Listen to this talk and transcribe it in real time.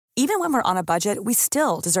Even when we're on a budget, we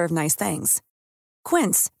still deserve nice things.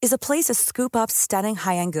 Quince is a place to scoop up stunning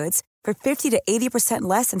high-end goods for 50 to 80%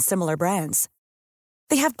 less than similar brands.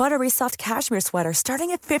 They have buttery soft cashmere sweaters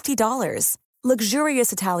starting at $50,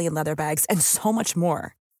 luxurious Italian leather bags, and so much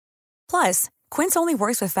more. Plus, Quince only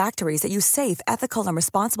works with factories that use safe, ethical, and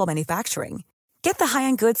responsible manufacturing. Get the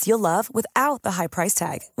high-end goods you'll love without the high price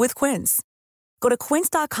tag with Quince. Go to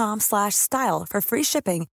quince.com/style for free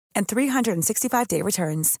shipping and 365-day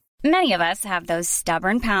returns. Many of us have those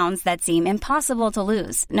stubborn pounds that seem impossible to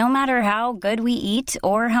lose, no matter how good we eat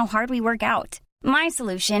or how hard we work out. My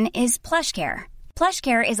solution is PlushCare.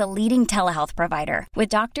 PlushCare is a leading telehealth provider with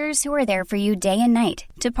doctors who are there for you day and night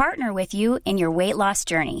to partner with you in your weight loss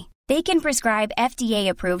journey. They can prescribe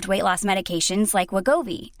FDA-approved weight loss medications like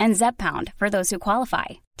Wegovy and Zepbound for those who qualify.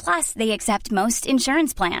 Plus, they accept most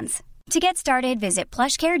insurance plans. To get started, visit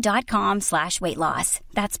plushcare.com/weightloss.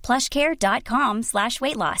 That's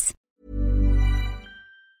plushcare.com/weightloss.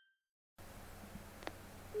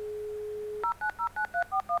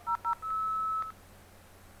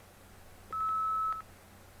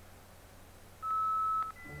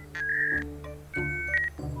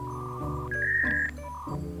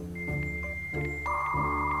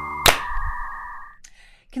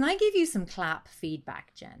 Can I give you some clap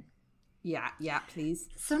feedback, Jen? Yeah, please.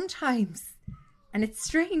 Sometimes, and it's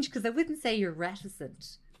strange because I wouldn't say you're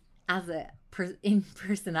reticent as in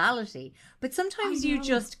personality, but sometimes you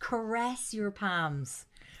just caress your palms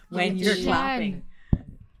when you're clapping.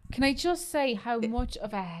 Can I just say how much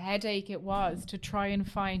of a headache it was to try and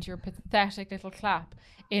find your pathetic little clap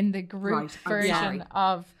in the group version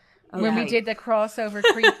of when we did the crossover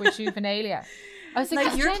creep with Juvenilia? I was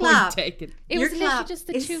like your clap. It was literally just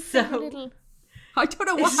the two little... I don't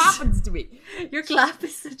know what happens to me. Your clap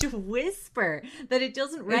is such a whisper that it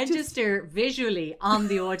doesn't register visually on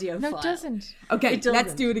the audio file. No, it doesn't. Okay,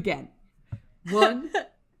 let's do it again. 1,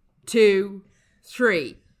 2,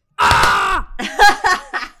 3. Ah!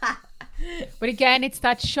 But again, it's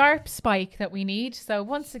that sharp spike that we need. So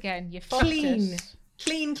once again, you fucked it.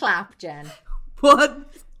 Clean clap, Jen. 1,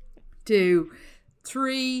 2,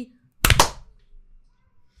 3.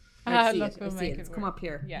 Look, we'll make it. Come up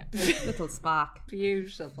here. Yeah. Little spark.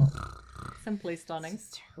 Beautiful. Simply stunning.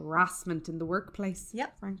 Just harassment in the workplace.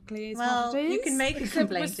 Yep. Frankly, is well, what it is. You can make a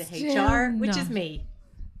complaint to HR, which is me.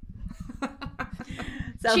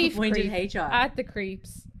 Self-appointed HR. At the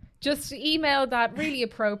creeps. Just email that really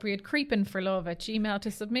appropriate creepinforlove at gmail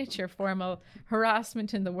to submit your formal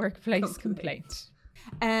harassment in the workplace complaint.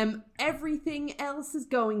 Everything else is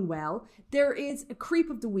going well. There is a creep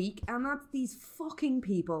of the week, and that's these fucking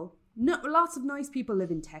people. No, lots of nice people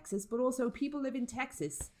live in Texas, but also people live in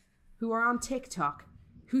Texas who are on TikTok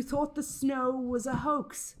who thought the snow was a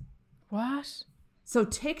hoax. What? So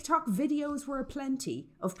TikTok videos were aplenty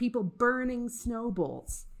of people burning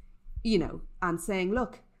snowballs, and saying,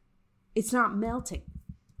 look, it's not melting.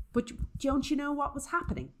 But don't you know what was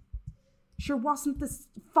happening? Sure wasn't this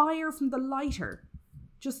fire from the lighter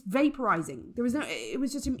just vaporizing. There was no, it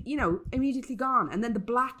was just, immediately gone. And then the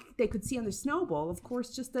black they could see on the snowball, of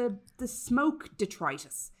course, just the smoke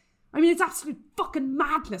detritus. I mean, it's absolute fucking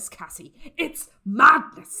madness, Cassie. It's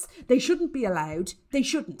madness. They shouldn't be allowed. They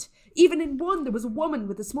shouldn't. Even in one, there was a woman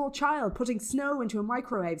with a small child putting snow into a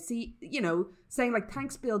microwave. See, saying like,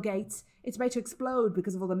 thanks, Bill Gates. It's about to explode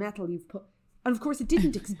because of all the metal you've put. And of course, it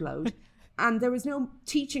didn't explode. And there was no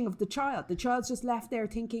teaching of the child. The child's just left there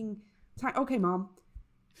thinking, okay, Mom.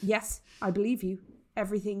 Yes, I believe you.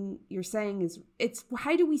 Everything you're saying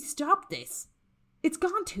how do we stop this? It's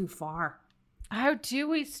gone too far. How do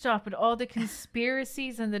we stop it? All the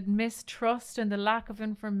conspiracies and the mistrust and the lack of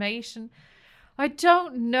information. I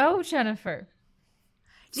don't know, Jennifer.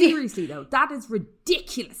 Seriously though, that is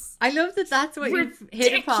ridiculous. I love that that's what you've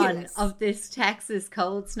hit upon of this Texas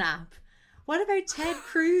cold snap. What about Ted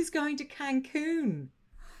Cruz going to Cancun?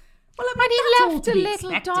 Well, and he left a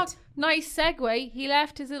little dog. Nice segue. He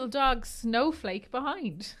left his little dog Snowflake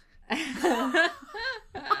behind.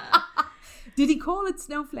 Did he call it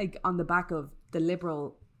Snowflake on the back of the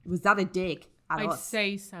Liberal? Was that a dig at us? I'd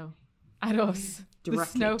say so. At us.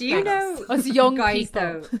 Directly. Do you know, us young guys, people.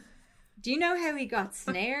 Though, do you know how he got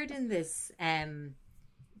snared in this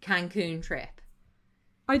Cancun trip?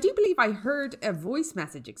 I do believe I heard a voice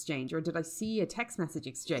message exchange, or did I see a text message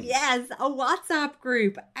exchange? Yes, a WhatsApp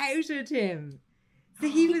group outed him. So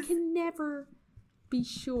I can never be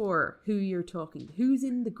sure who you're talking, who's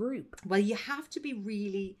in the group. Well, you have to be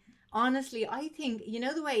really, honestly, I think,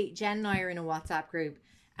 the way Jen and I are in a WhatsApp group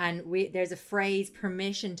and there's a phrase,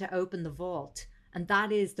 permission to open the vault. And that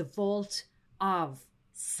is the vault of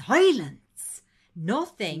silence.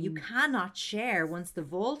 Nothing. You cannot share. Once the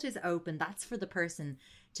vault is open, that's for the person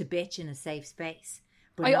to bitch in a safe space.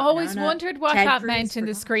 But I always wondered what Ted that Cruz meant in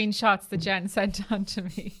the screenshots that Jen sent on to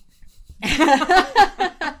me.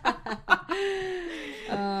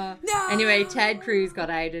 No! Anyway, Ted Cruz got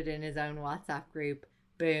outed in his own WhatsApp group.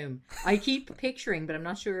 Boom. I keep picturing, but I'm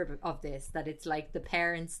not sure of this, that it's like the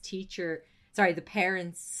parents'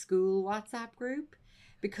 school WhatsApp group.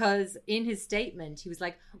 Because in his statement, he was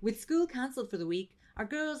like, with school cancelled for the week, our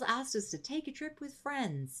girls asked us to take a trip with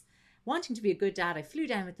friends. Wanting to be a good dad, I flew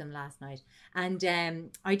down with them last night. And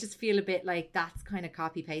I just feel a bit like that's kind of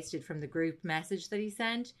copy-pasted from the group message that he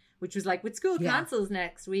sent, which was like, with school cancels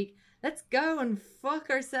next week, let's go and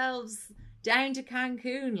fuck ourselves down to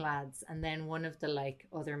Cancun, lads. And then one of the like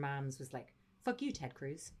other moms was like, fuck you, Ted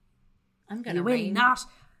Cruz. I'm going to rain not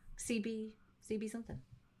CB something.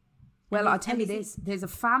 Well, I'll tell you this. There's a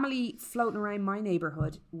family floating around my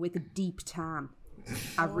neighbourhood with a deep tan.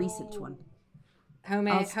 A recent one. Home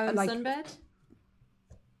sunbed?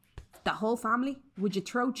 The whole family? Would you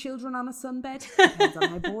throw children on a sunbed? Depends on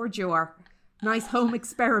how bored you are. Nice home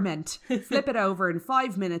experiment. Flip it over in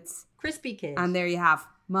 5 minutes. Crispy kid. And there you have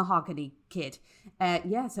mahogany kid.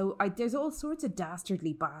 So there's all sorts of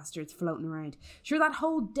dastardly bastards floating around. Sure, that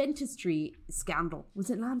whole dentistry scandal. Was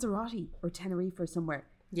it Lanzarote or Tenerife or somewhere?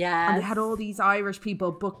 Yeah. And they had all these Irish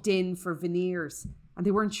people booked in for veneers. And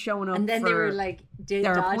they weren't showing up. And then they were like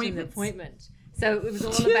dodging the appointment. So it was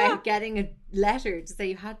all about getting a letter to say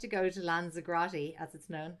you had to go to Lanzarote, as it's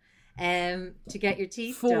known, to get your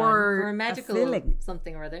teeth done for a medical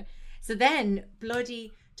something or other. So then,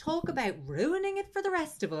 bloody talk about ruining it for the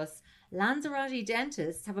rest of us. Lanzarote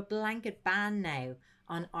dentists have a blanket ban now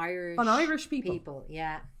on Irish people.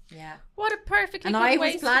 Yeah. What a perfectly and good I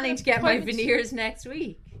was planning to get my veneers next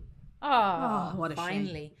week. Oh, what a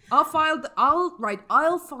finally. Shame.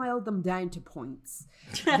 I'll file them down to points.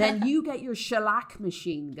 Then you get your shellac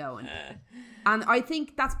machine going. And I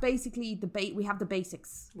think that's basically we have the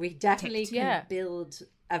basics. We definitely can build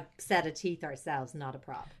a set of teeth ourselves, not a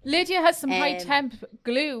prop. Lydia has some high temp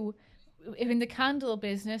glue in the candle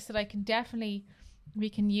business that we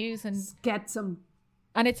can use and get some.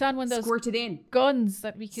 And it's on one of those squirted in guns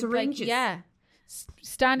that we can syringes.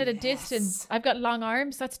 Stand at a distance. I've got long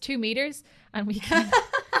arms. That's 2 meters, and we can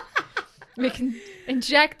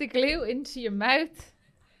inject the glue into your mouth.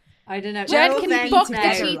 I don't know. Jen can buck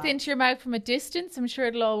the teeth into your mouth from a distance. I'm sure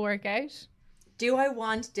it'll all work out. Do I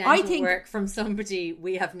want dental work from somebody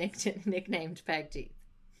we have nicknamed Peg Teeth?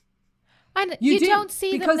 And you don't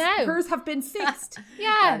see them now because hers have been fixed.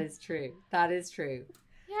 Yeah, that is true.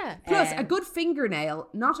 Yeah. Plus, a good fingernail,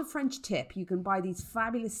 not a French tip. You can buy these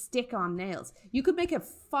fabulous stick-on nails. You could make a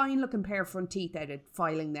fine-looking pair of front teeth out of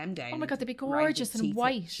filing them down. Oh my God, they'd be gorgeous and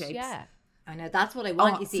white. Shapes. Yeah. I know, that's what I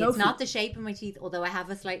want. You see, it's not the shape of my teeth, although I have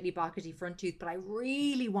a slightly bockety front tooth, but I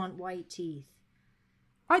really want white teeth.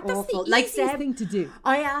 That's the easiest thing to do.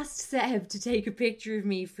 I asked Seb to take a picture of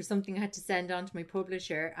me for something I had to send on to my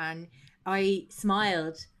publisher, and I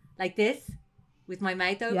smiled like this with my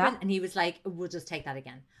mouth open, and he was like, we'll just take that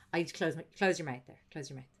again. I just close your mouth there. Close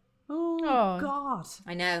your mouth. Oh God.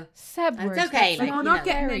 I know. Seb, it's okay. Like we're not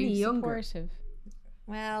getting any younger.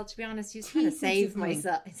 Well, to be honest, he's trying to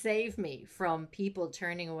save me from people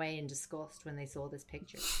turning away in disgust when they saw this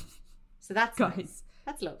picture. So that's nice.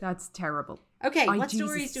 That's lovely. That's terrible. Okay, what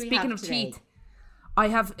stories do we have today? Speaking of teeth, I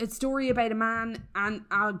have a story about a man and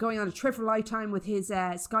going on a trip of a lifetime with his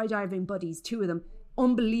skydiving buddies, 2 of them.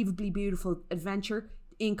 Unbelievably beautiful adventure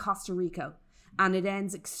in Costa Rica. And it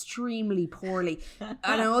ends extremely poorly. And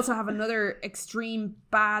I also have another extreme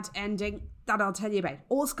bad ending that I'll tell you about.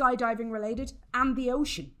 All skydiving related and the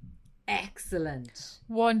ocean. Excellent.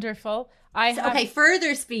 Wonderful.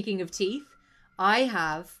 Further speaking of teeth, I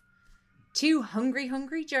have 2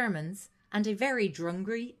 hungry Germans and a very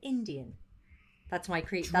drungry Indian. That's my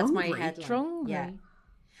headline. Drungry? Yeah.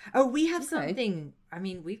 Oh, we have something. I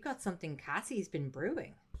mean, we've got something Cassie's been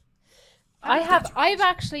brewing. I have,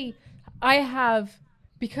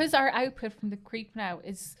 because our output from the Creep now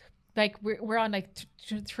is like, we're on like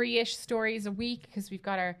 3-ish stories a week because we've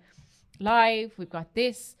got our live, we've got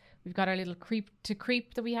this, we've got our little creep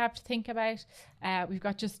that we have to think about. We've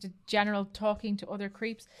got just a general talking to other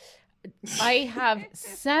creeps. I have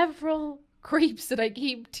several creeps that I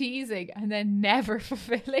keep teasing and then never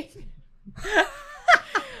fulfilling.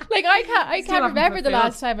 Like I can't remember the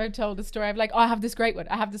last time I've told a story. I'm like, I have this great one.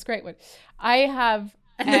 I have,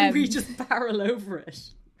 and then we just barrel over it,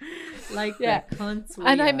 like the cunts we are.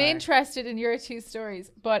 I'm interested in your 2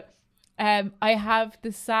 stories, but I have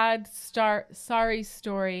the sorry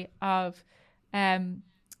story of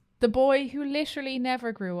the boy who literally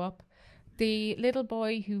never grew up. the little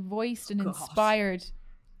boy who voiced and inspired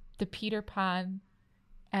the Peter Pan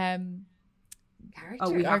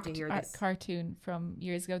we have to hear this. Cartoon from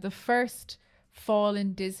years ago. The first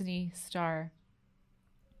fallen Disney star.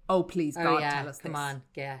 Oh, please, God, tell us Come on,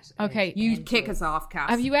 get. Okay. You kick us off, Cass.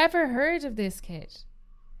 Have you ever heard of this kid?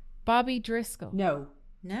 Bobby Driscoll. No.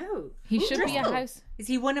 He should be a house. Is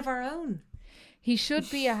he one of our own? He should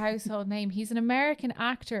be a household name. He's an American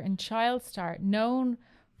actor and child star known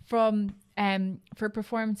from for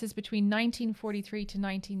performances between 1943 to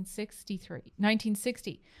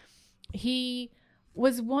 1960. He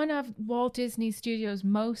was one of Walt Disney Studios'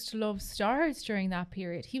 most loved stars during that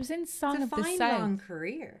period. He was in Song of the South. It's a fine long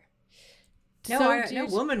career. No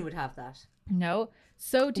woman would have that. No.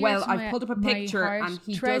 So dear well, to I pulled up a picture and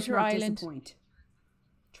he Treasure does not Island. disappoint.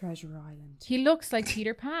 Treasure Island. He looks like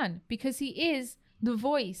Peter Pan because he is the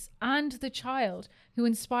voice and the child who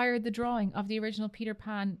inspired the drawing of the original Peter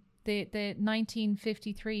Pan, the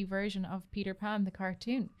 1953 version of Peter Pan, the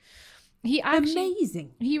cartoon.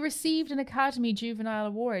 Amazing. He received an Academy Juvenile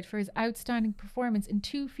Award for his outstanding performance in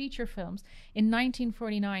 2 feature films in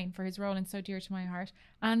 1949 for his role in So Dear to My Heart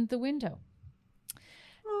and The Window.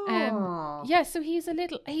 So he's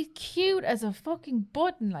cute as a fucking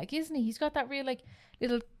button, like, isn't he? He's got that real, like,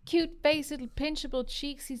 little cute face, little pinchable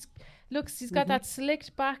cheeks. He's got that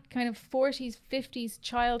slicked back kind of 40s, 50s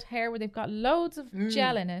child hair where they've got loads of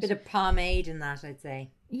gel in it. Bit of pomade in that, I'd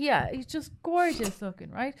say. Yeah, he's just gorgeous looking,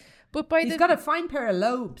 right? But he's got a fine pair of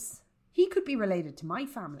lobes. He could be related to my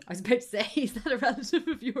family. I was about to say, is that a relative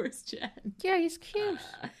of yours, Jen? Yeah, he's cute.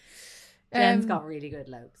 Jen's got really good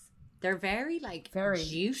lobes. They're very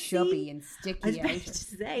juicy, chubby and sticky. I was about to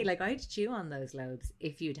say, like, I'd chew on those lobes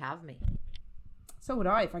if you'd have me. So would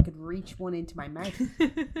I if I could reach one into my mouth.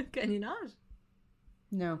 Can you not?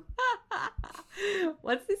 No.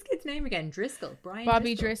 What's this kid's name again? Driscoll.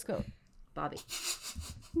 Bobby Driscoll. Bobby.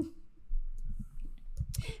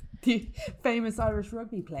 The famous Irish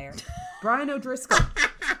rugby player, Brian O'Driscoll.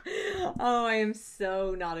 Oh, I am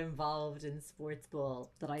so not involved in sports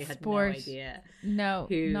ball that I had no idea. No,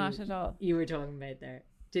 not at all. You were talking about there.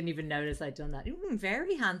 Didn't even notice I'd done that.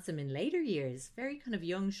 Very handsome in later years. Very kind of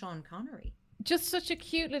young Sean Connery. Just such a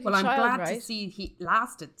cute little child, right? Well, I'm glad to see he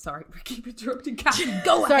lasted. Sorry for keep interrupting, Kathy.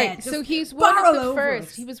 Go ahead. So he's one of the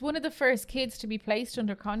first. He was one of the first kids to be placed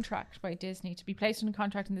under contract by Disney, to be placed under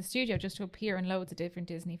contract in the studio just to appear in loads of different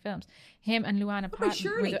Disney films. Him and Luana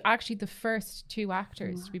Patton were actually the first 2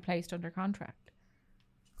 actors to be placed under contract.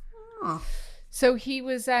 Oh. So he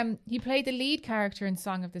was he played the lead character in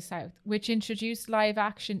Song of the South, which introduced live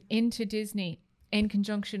action into Disney in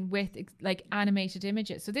conjunction with, like, animated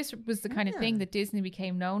images. So this was the kind of thing that Disney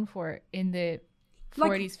became known for in the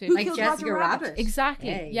 40s, 50s. Like Jessica Rabbit.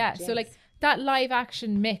 Exactly, yeah. So, like, that live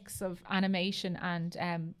action mix of animation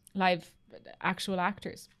and live actual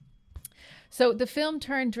actors. So the film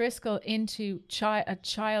turned Driscoll into a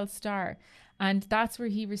child star, and that's where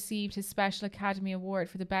he received his Special Academy Award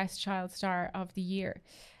for the Best Child Star of the Year.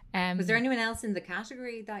 Was there anyone else in the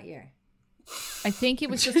category that year? I think it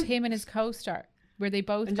was just him and his co-star, where they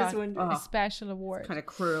both got a special award. Kind of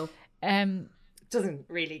cruel. Doesn't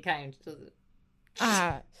really count, does it?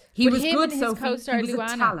 He was good, so co-star he was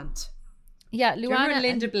Luana. A talent. Yeah, Luana.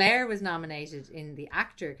 Linda Blair was nominated in the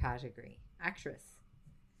actor category, actress,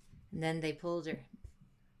 and then they pulled her.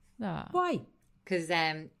 Why? Because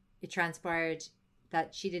it transpired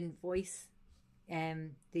that she didn't voice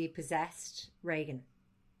the possessed Reagan. Do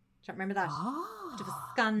you remember that? Bit of a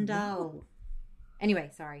scandal. No.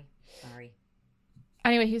 Anyway, sorry.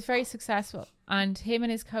 Anyway, he was very successful, and him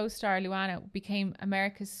and his co-star Luana became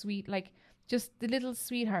America's just the little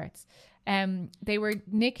sweethearts. They were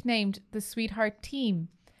nicknamed the Sweetheart Team,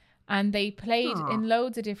 and they played in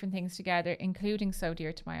loads of different things together, including So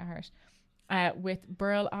Dear to My Heart, with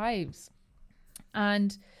Burl Ives.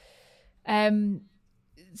 And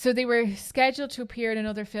so they were scheduled to appear in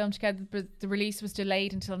another film together, but the release was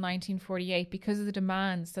delayed until 1948 because of the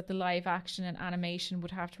demands that the live action and animation would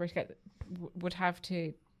have to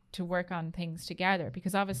work on things together,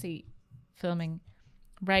 because obviously filming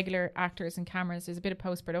regular actors and cameras, there's a bit of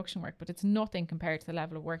post-production work, but it's nothing compared to the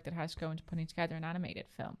level of work that has to go into putting together an animated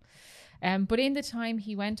film. But in the time,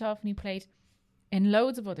 he went off and he played in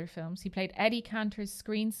loads of other films. He played Eddie Cantor's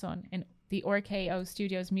screen son in the RKO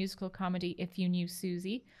Studios musical comedy If You Knew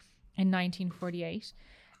Susie in 1948.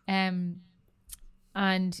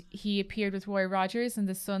 And he appeared with Roy Rogers in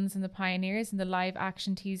The Sons and the Pioneers in the live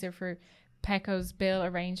action teaser for Pecco's Bill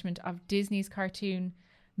arrangement of Disney's cartoon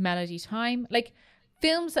Melody Time. Like,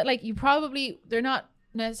 films that, like, they're not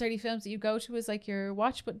necessarily films that you go to as like your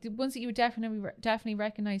watch, but the ones that you would definitely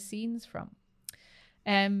recognize scenes from.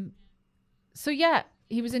 So yeah,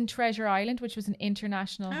 he was in Treasure Island, which was an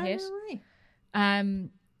international hit. Right.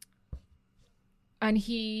 And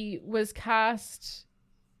he was cast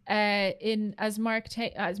in as Mark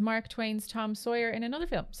Twain's Tom Sawyer in another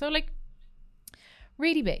film. So like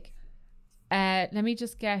really big. Let me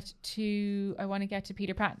just I want to get to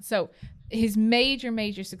Peter Pan. So his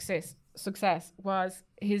major success was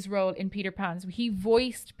his role in Peter Pan. So he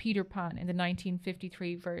voiced Peter Pan in the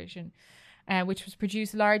 1953 version, which was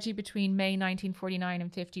produced largely between May 1949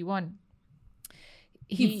 and 51.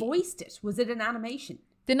 He voiced it. Was it an animation?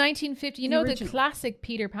 The 1950, the classic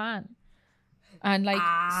Peter Pan, and like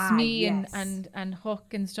Smee and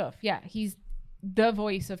Hook and stuff. Yeah, he's the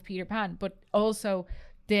voice of Peter Pan, but also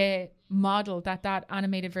the model that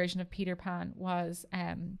animated version of Peter Pan was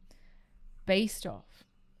based off.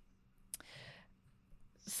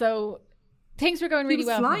 So things were going really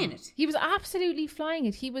well. He was flying it. He was absolutely flying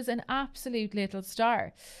it. He was an absolute little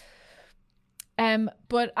star.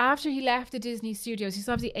 But after he left the Disney studios, he's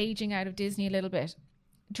obviously aging out of Disney a little bit.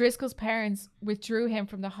 Driscoll's parents withdrew him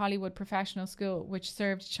from the Hollywood Professional School, which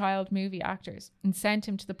served child movie actors, and sent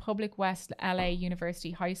him to the public West LA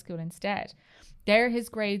University High School instead. There, his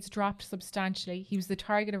grades dropped substantially. He was the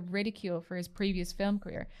target of ridicule for his previous film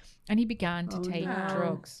career, and he began to take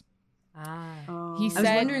drugs. He said,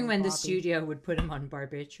 I was wondering when the studio would put him on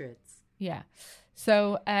barbiturates. Yeah.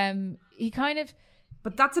 So he kind of...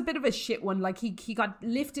 But that's a bit of a shit one. Like, he got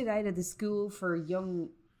lifted out of the school for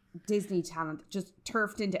young Disney talent, just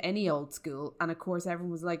turfed into any old school, and of course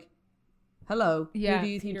everyone was like, hello, who do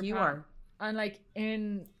you think you are? And like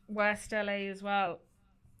in West LA as well.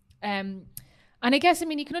 And I guess,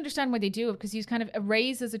 you can understand why they do it, because he was kind of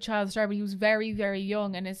raised as a child star, but he was very, very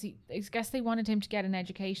young, and I guess they wanted him to get an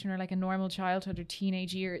education or like a normal childhood or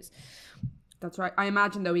teenage years. That's right. I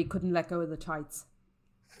imagine though he couldn't let go of the tights.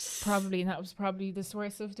 Probably, and that was probably the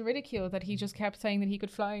source of the ridicule, that he just kept saying that he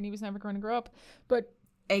could fly and he was never going to grow up. But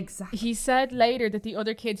exactly, he said later that the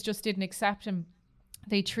other kids just didn't accept him.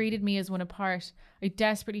 They treated me as one apart. I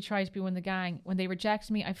desperately tried to be one of the gang. When they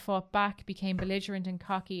rejected me, I fought back, became belligerent and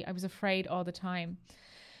cocky. I was afraid all the time.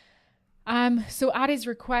 So at his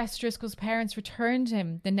request, Driscoll's parents returned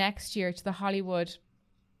him the next year to the Hollywood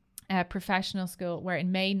Professional School, where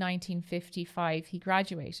in May 1955 he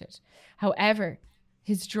graduated. However,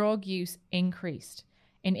 his drug use increased.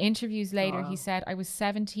 In interviews later, he said, I was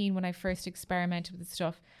 17 when I first experimented with the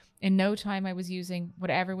stuff. In no time, I was using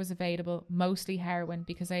whatever was available, mostly heroin,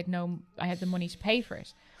 because I had the money to pay for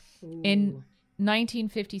it. Ooh. In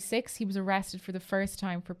 1956, he was arrested for the first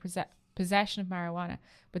time for possession of marijuana,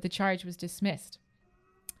 but the charge was dismissed.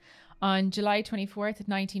 On July 24th,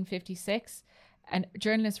 1956, a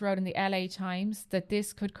journalist wrote in the LA Times that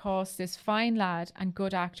this could cost this fine lad and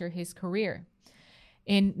good actor his career.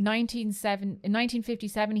 In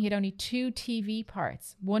 1957, he had only 2 TV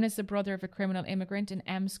parts. One as the brother of a criminal immigrant in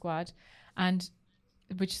M Squad,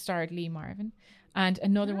 which starred Lee Marvin, and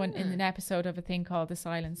another one in an episode of a thing called The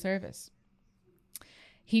Silent Service.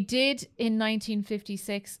 He did, in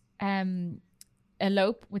 1956,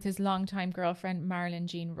 elope with his longtime girlfriend, Marilyn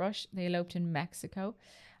Jean Rush. They eloped in Mexico,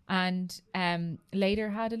 and later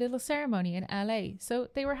had a little ceremony in LA. So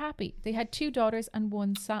they were happy. They had 2 daughters and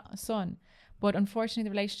 1 son. But unfortunately,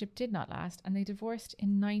 the relationship did not last, and they divorced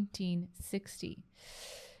in 1960.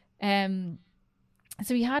 So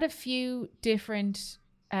he had a few different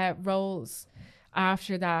roles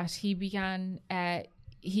after that. He began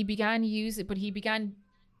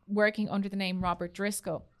working under the name Robert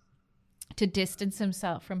Driscoll to distance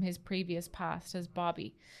himself from his previous past as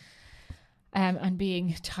Bobby. And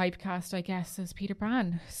being typecast, I guess, as Peter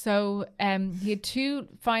Pan. So he had 2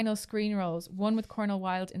 final screen roles, one with Cornel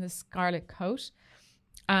Wilde in The Scarlet Coat,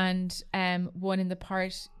 and one in The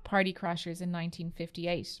Party Crashers in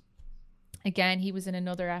 1958. Again, he was in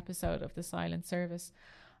another episode of The Silent Service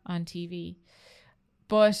on TV.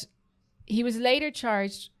 But he was later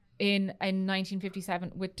charged in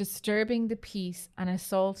 1957 with disturbing the peace and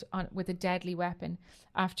assault with a deadly weapon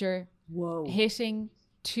after hitting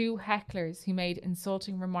 2 hecklers who made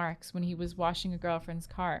insulting remarks when he was washing a girlfriend's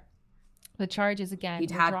car. The charges again.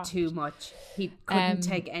 He'd had dropped. Too much. He couldn't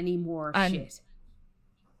take any more shit.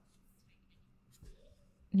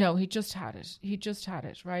 No, he just had it,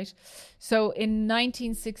 right? So in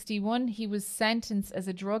 1961, he was sentenced as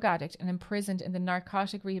a drug addict and imprisoned in the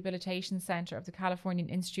Narcotic Rehabilitation Center of the Californian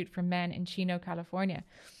Institute for Men in Chino, California.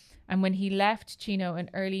 And when he left Chino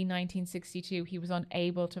in early 1962, he was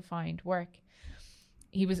unable to find work.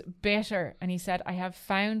 He was bitter, and he said, I have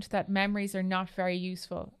found that memories are not very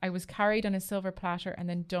useful. I was carried on a silver platter and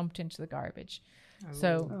then dumped into the garbage.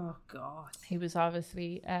 Oh God. He was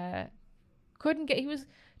obviously, he was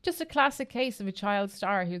just a classic case of a child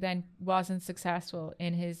star who then wasn't successful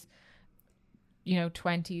in his,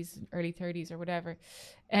 20s, early 30s or whatever.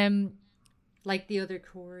 Like the other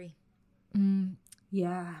Corey.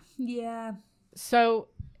 Yeah. So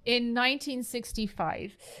in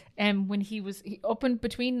 1965, when he was up and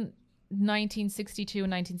between 1962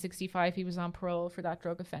 and 1965, he was on parole for that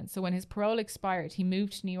drug offense. So when his parole expired, he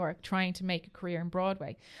moved to New York trying to make a career in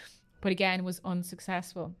Broadway, but again was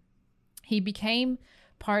unsuccessful. He became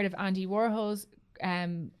part of Andy Warhol's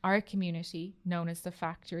art community known as The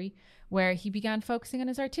Factory, where he began focusing on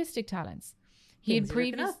his artistic talents. He had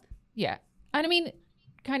and I mean,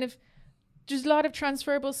 kind of, there's a lot of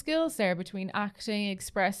transferable skills there between acting,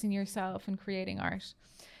 expressing yourself, and creating art.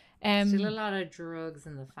 Still a lot of drugs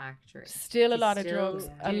in The Factory. Still a lot of drugs.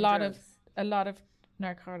 A lot of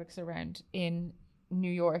narcotics around in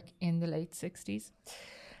New York in the late 60s.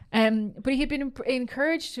 But he had been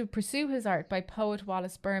encouraged to pursue his art by poet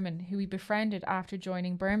Wallace Berman, who he befriended after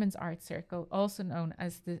joining Berman's art circle, also known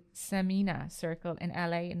as the Semina Circle in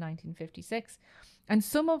LA in 1956. And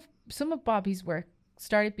some of Bobby's work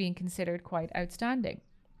started being considered quite outstanding.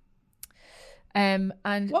 And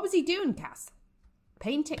what was he doing, Cass?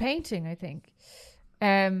 Painting, I think.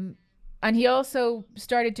 And he also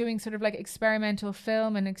started doing sort of like experimental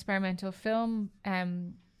film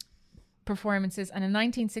performances. And in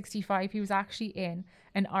 1965, he was actually in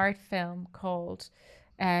an art film called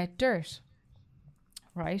Dirt,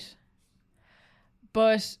 right?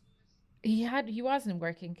 But he wasn't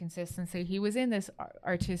working consistency. He was in this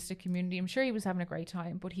artistic community. I'm sure he was having a great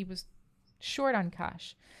time, but he was short on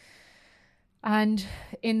cash. And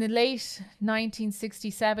in the late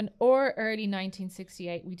 1967 or early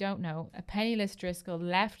 1968, we don't know, a penniless Driscoll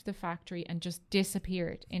left the factory and just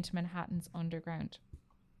disappeared into Manhattan's underground.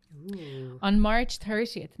 Ooh. On March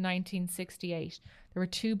 30th, 1968, there were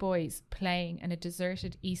two boys playing in a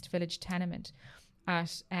deserted East Village tenement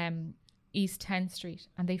at East 10th Street,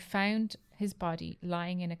 and they found his body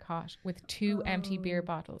lying in a cot with two empty beer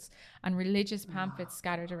bottles and religious pamphlets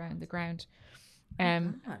scattered around the ground.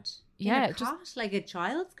 Yeah, cot, like a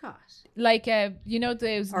child's cot, like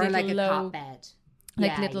those or little like a low cot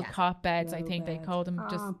bed, cot beds. I think they call them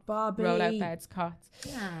just roll out beds, cots.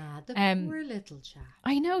 Yeah, the poor little chap.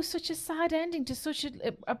 I know, such a sad ending to such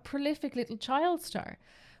a prolific little child star.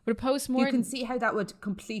 But a postmortem, you can see how that would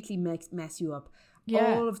completely mess you up.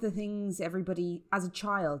 Yeah. All of the things everybody as a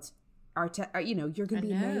child are you're going to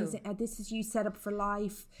be amazing. This is you set up for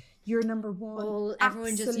life. You're number one. Oh,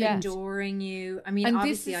 everyone just adoring you. I mean, and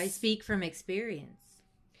obviously, I speak from experience.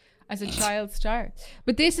 As a child star.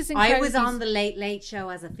 But this is incredible. I was on the Late Late Show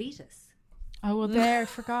as a fetus. Oh, well, there,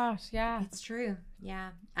 forgot. Yeah. It's true. Yeah.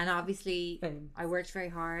 And obviously, I worked very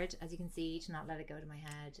hard, as you can see, to not let it go to my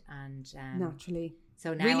head. And naturally.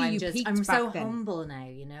 So now really, I'm so humble now,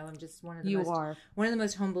 I'm just one of the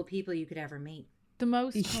most humble people you could ever meet. The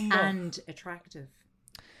most humble. And attractive.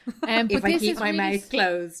 If I keep my mouth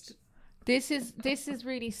closed. This is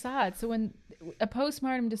really sad. So when a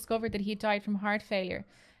postmortem discovered that he had died from heart failure,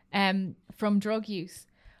 from drug use,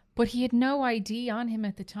 but he had no ID on him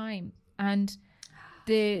at the time, and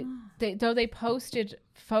though they posted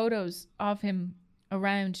photos of him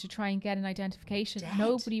around to try and get an identification,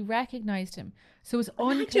 nobody recognized him. So his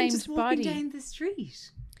unclaimed just body walking down the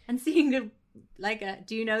street and seeing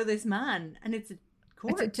do you know this man? And it's a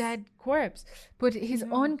corpse. It's a dead corpse. But his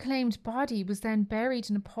unclaimed body was then buried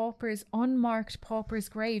in a unmarked pauper's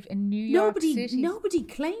grave in New York City. Nobody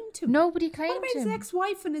claimed him. Nobody claimed him. What about his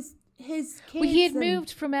ex-wife and his kids? Well, he had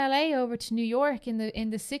moved from LA over to New York in the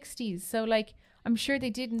 60s. So I'm sure they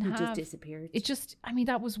didn't have. It just disappeared. It just,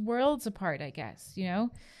 that was worlds apart, I guess, Yeah.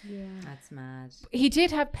 That's mad. He did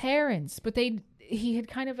have parents, but he had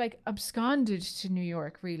kind of absconded to New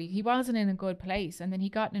York, really. He wasn't in a good place. And then he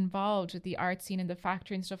got involved with the art scene and the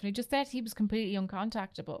factory and stuff. And he just said he was completely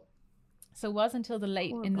uncontactable. So it wasn't until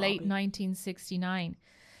late 1969,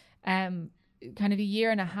 kind of a year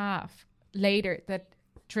and a half later, that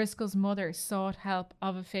Driscoll's mother sought help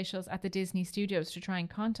of officials at the Disney studios to try and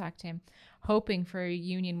contact him, hoping for a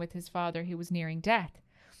union with his father, who was nearing death.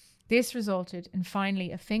 This resulted in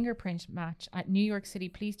finally a fingerprint match at New York City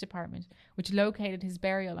Police Department, which located his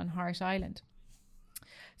burial on Hart Island.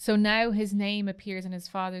 So now his name appears on his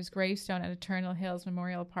father's gravestone at Eternal Hills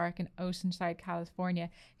Memorial Park in Oceanside, California.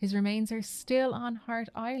 His remains are still on Hart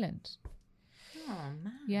Island. Oh,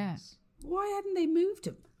 man. Yeah. Why hadn't they moved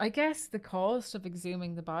him? I guess the cost of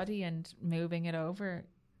exhuming the body and moving it over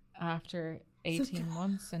after 18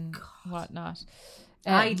 months and whatnot.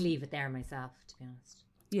 I'd leave it there myself, to be honest.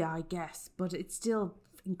 Yeah, I guess, but it's still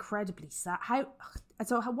incredibly sad.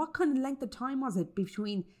 What kind of length of time was it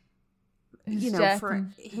between you know, for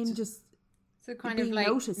him just so kind of like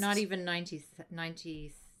noticed. Not even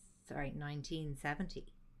 1970.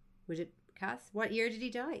 Would it, Cass? What year did he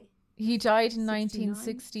die? He died in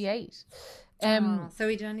 1968. So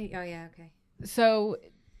he done. Oh yeah, okay. So,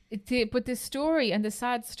 but the story and the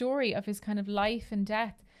sad story of his kind of life and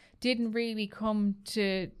death didn't really come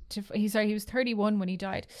to he was 31 when he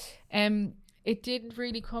died. It didn't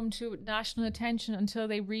really come to national attention until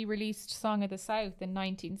they re-released Song of the South in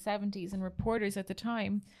 1970s, and reporters at the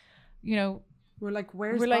time, you know, were like,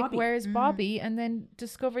 where's Bobby? And then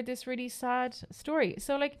discovered this really sad story.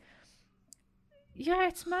 So like, yeah,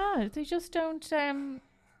 it's mad. They just don't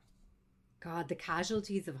God, the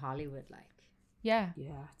casualties of Hollywood, like. Yeah,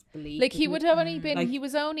 it's bleak. Like he would have only been, he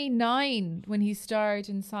was only 9 when he starred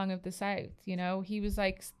in Song of the South. You know, he was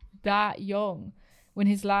like that young when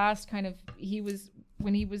his last when he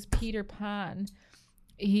was Peter Pan,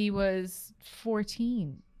 he was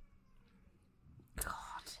 14. God,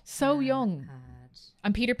 so young.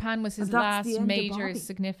 And Peter Pan was his last major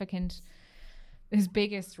significant, his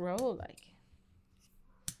biggest role, like.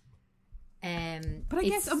 But I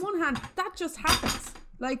guess on one hand, that just happens.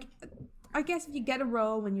 Like, I guess if you get a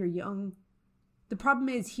role when you're young, the problem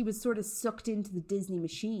is he was sort of sucked into the Disney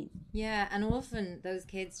machine. Yeah, and often those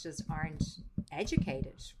kids just aren't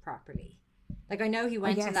educated properly. Like, I know he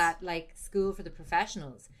went to that, like, school for the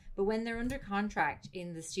professionals, but when they're under contract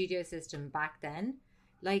in the studio system back then,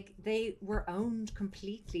 like, they were owned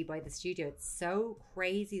completely by the studio. It's so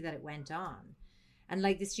crazy that it went on. And,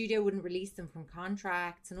 like, the studio wouldn't release them from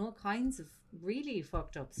contracts and all kinds of really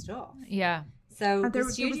fucked up stuff. Yeah. So the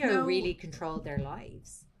studio really controlled their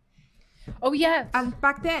lives. Oh, yeah. And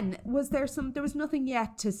back then, there was nothing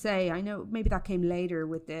yet to say. I know maybe that came later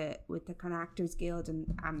with the kind of Actors Guild and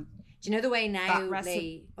do you know the way now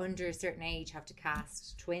they, under a certain age, have to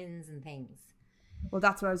cast twins and things? Well,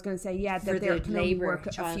 that's what I was going to say. Yeah, that they can only work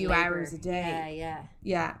a few hours a day.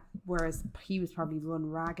 Yeah. Whereas he was probably run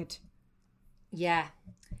ragged. Yeah.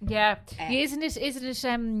 Isn't it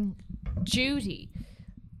Judy,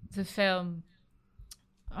 the film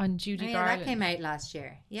on Judy Garland? That came out last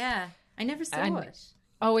year. Yeah, I never saw it.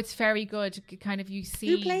 Oh, it's very good. Kind of, you see,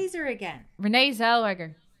 who plays her again? Renee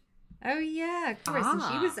Zellweger. Oh yeah, of course. And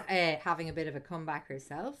she was having a bit of a comeback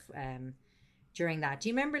herself during that. Do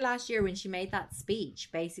you remember last year when she made that speech,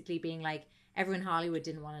 basically being like, everyone in Hollywood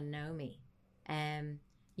didn't want to know me,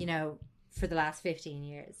 you know, for the last 15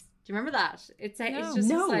 years. Do you remember that? It's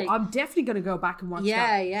just like, I'm definitely going to go back and watch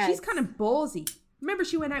that. Yeah. She's kind of ballsy. Remember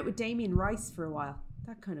she went out with Damien Rice for a while.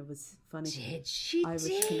 That kind of was funny. Did she?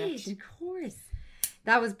 Irish connection. Of course.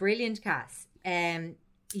 That was brilliant, Cass.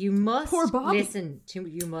 You must listen to,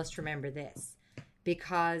 you must remember this,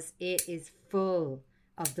 because it is full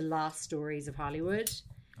of the lost stories of Hollywood.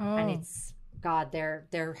 Oh. And it's, God,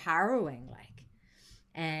 they're harrowing, like.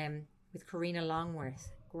 With Karina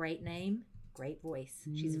Longworth. Great name. Great voice.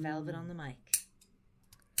 She's velvet on the mic.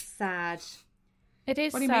 Sad. It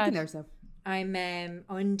is. What are you making there, Soph? I'm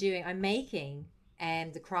making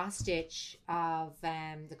the cross stitch of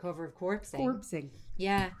the cover of Corpsing.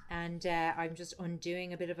 Yeah, and I'm just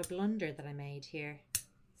undoing a bit of a blunder that I made here.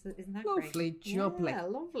 So isn't that lovely? Great? Lovely. Yeah,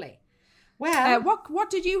 lovely. Well, what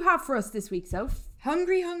did you have for us this week, Soph?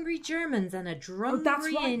 Hungry Germans and a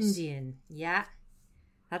drumbery Indian. Yeah.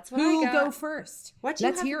 That's what Who'll I got. go first?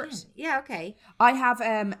 Let's hear it. Yeah, okay. I have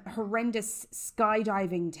horrendous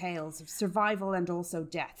skydiving tales of survival and also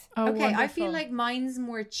death. Oh, okay, wonderful. I feel like mine's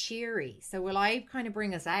more cheery. So will I kind of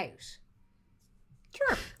bring us out?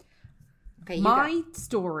 Sure. Okay, my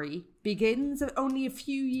story begins only a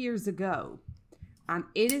few years ago. And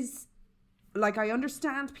it is, like, I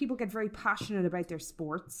understand people get very passionate about their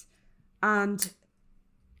sports. And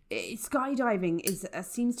skydiving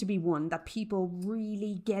seems to be one that people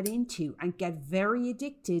really get into and get very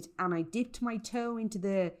addicted. And I dipped my toe into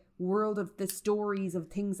the world of the stories of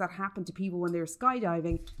things that happen to people when they're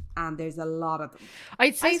skydiving, and there's a lot of them.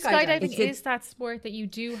 I'd say skydiving is that sport that you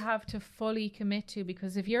do have to fully commit to,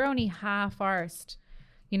 because if you're only half-arsed,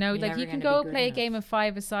 you know, like you can go play a game of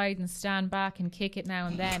five-a-side and stand back and kick it now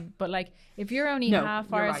and then, but like if you're only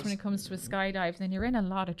half-arsed when it comes to a skydive, then you're in a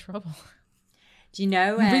lot of trouble. Do you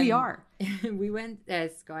know? You really are. We went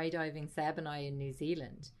skydiving, Seb and I, in New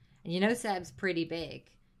Zealand. And you know Seb's pretty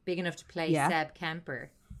big enough to play Seb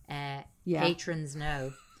Kemper. Patrons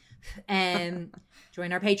know.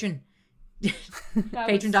 Join our Patreon.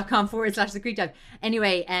 Patreon.com/The Creek Dive.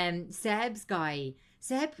 Anyway, Seb's guy.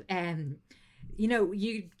 Seb, you know,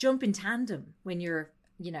 you jump in tandem when you're,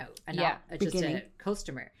 you know, just a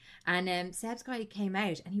customer. And Seb's guy came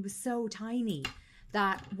out and he was so tiny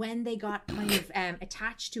that when they got kind of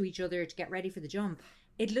attached to each other to get ready for the jump,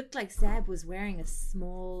 It looked like Seb was wearing a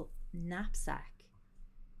small knapsack.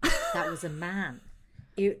 That was a man.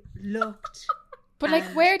 It looked... But like,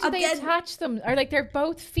 where do they attach them? Are like they're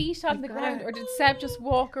both feet on the ground, or did Seb just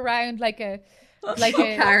walk around like a with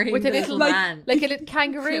a little man, like a little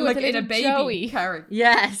kangaroo like with a little baby Joey? carrying.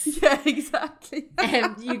 Yes, yeah, exactly.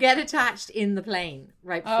 You get attached in the plane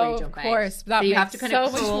right before you jump out. Of course, that makes have to kind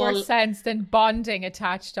of much more sense than bonding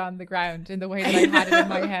attached on the ground in the way that I had it in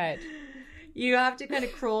my head. You have to kind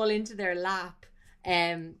of crawl into their lap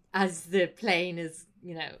as the plane is,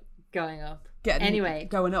 going up.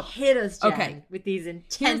 Going up. Hit us, Jen, with these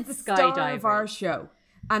intense skydivers. Here's the star of our show.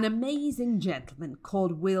 An amazing gentleman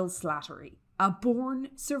called Will Slattery, a born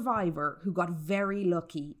survivor who got very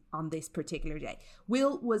lucky on this particular day.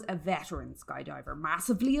 Will was a veteran skydiver,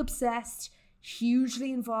 massively obsessed,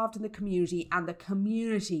 hugely involved in the community, and the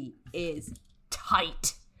community is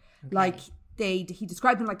tight. Okay. Like, he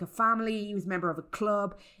described them like a family. He was a member of a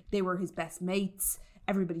club. They were his best mates.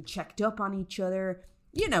 Everybody checked up on each other.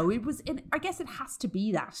 I guess it has to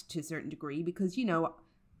be that to a certain degree because,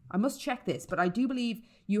 I must check this, but I do believe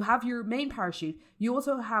you have your main parachute. You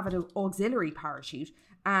also have an auxiliary parachute,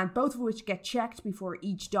 and both of which get checked before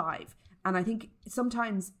each dive. And I think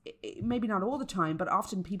sometimes, maybe not all the time, but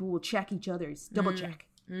often people will check each other's, double check.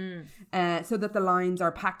 So that the lines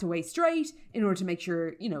are packed away straight in order to make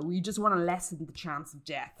sure, you just want to lessen the chance of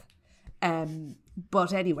death.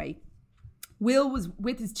 But anyway, Will was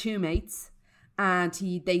with his two mates. And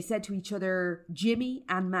they said to each other, Jimmy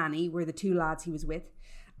and Manny were the two lads he was with.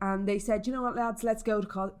 And they said, you know what, lads, let's go to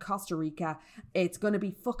Costa Rica. It's going to be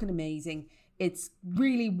fucking amazing. It's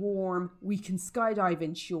really warm. We can skydive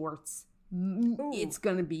in shorts. It's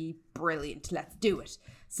going to be brilliant. Let's do it.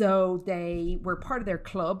 So they were part of their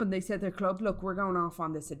club. And they said to their club, look, we're going off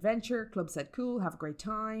on this adventure. Club said, cool, have a great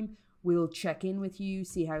time. We'll check in with you,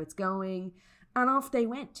 see how it's going. And off they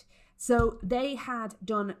went. So they had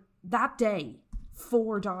done that day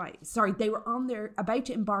 4 dives. Sorry, they were about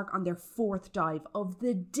to embark on their 4th dive of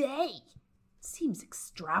the day. Seems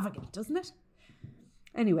extravagant, doesn't it?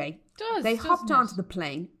 Anyway, they hopped onto the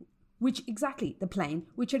plane, which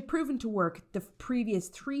had proven to work the previous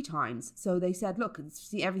 3 times. So they said, look,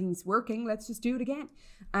 see, everything's working. Let's just do it again.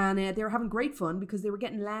 And they were having great fun because they were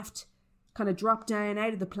getting left kind of dropped down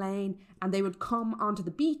out of the plane, and they would come onto the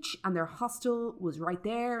beach, and their hostel was right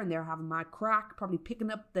there, and they were having mad crack, probably picking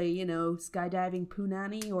up the, skydiving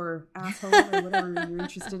punani or asshole or whatever you're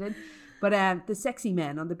interested in. But the sexy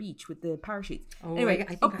men on the beach with the parachutes. Oh, anyway,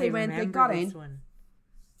 I think they went, they got in. One.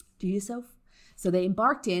 Do yourself? So they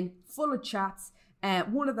embarked in, full of chats.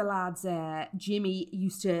 One of the lads, Jimmy,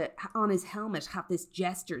 used to, on his helmet, have this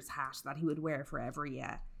jester's hat that he would wear for every...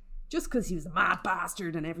 just because he was a mad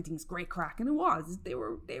bastard and everything's great crack. And it was. They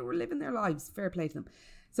were living their lives. Fair play to them.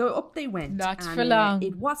 So up they went. Not for long.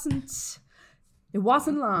 It wasn't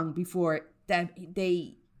long before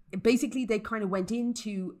they kind of went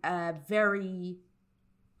into a very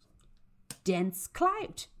dense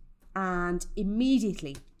cloud. And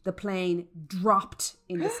immediately the plane dropped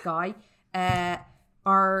in the sky.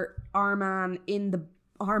 Our man in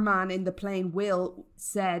the plane, Will,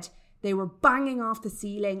 said... They were banging off the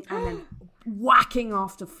ceiling and then whacking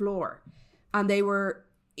off the floor. And they were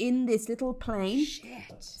in this little plane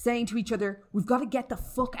saying to each other, we've got to get the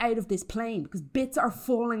fuck out of this plane because bits are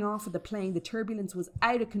falling off of the plane. The turbulence was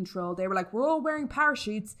out of control. They were like, we're all wearing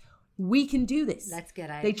parachutes. We can do this. Let's get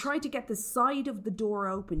out. They tried to get the side of the door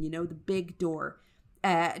open, the big door.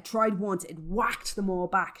 Tried once, it whacked them all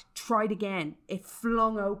back. Tried again. It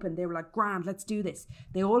flung open. They were like, grand, let's do this.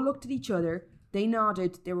 They all looked at each other. They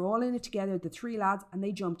nodded. They were all in it together, the 3 lads, and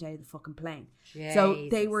they jumped out of the fucking plane. Jesus. So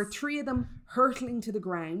they were 3 of them hurtling to the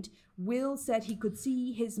ground. Will said he could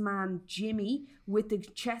see his man Jimmy with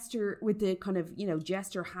the kind of,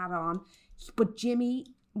 jester hat on. But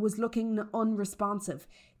Jimmy was looking unresponsive.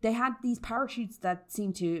 They had these parachutes that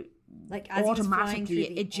seemed to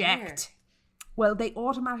automatically eject. Well, they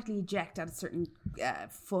automatically eject at a certain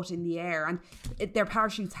foot in the air, and their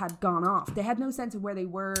parachutes had gone off. They had no sense of where they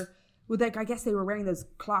were. Well, I guess they were wearing those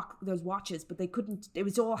watches, but they couldn't. It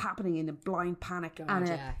was all happening in a blind panic.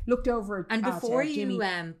 Looked over. And before Jimmy,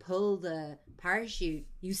 you pull the parachute,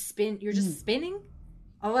 you spin. You're just spinning.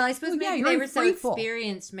 Oh well, I suppose maybe they were so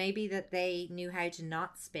experienced, maybe that they knew how to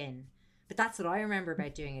not spin. But that's what I remember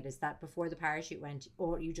about doing it: is that before the parachute went,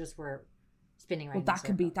 or you just were spinning around.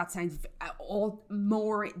 Well, that sounds all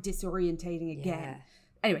more disorientating again. Yeah.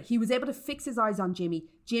 Anyway, he was able to fix his eyes on Jimmy.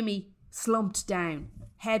 Jimmy slumped down,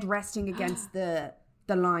 head resting against the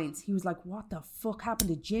lines. He was like, what the fuck happened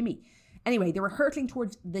to Jimmy? Anyway, they were hurtling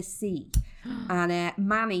towards the sea, and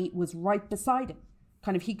Manny was right beside him.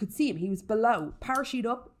 kind of, he could see him. He was below, parachute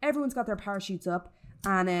up. Everyone's got their parachutes up,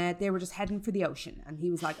 and they were just heading for the ocean. And he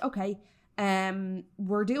was like, okay,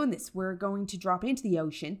 we're doing this. We're going to drop into the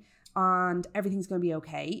ocean, and everything's going to be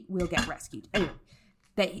okay. We'll get rescued.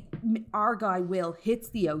 Anyway, our guy Will hits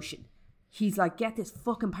the ocean. He's like, get this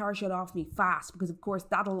fucking parachute off me fast, because of course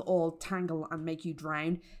that'll all tangle and make you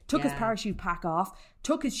drown. Took his parachute pack off,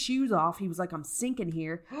 took his shoes off. He was like, I'm sinking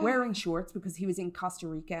here, wearing shorts because he was in Costa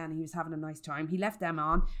Rica and he was having a nice time. He left them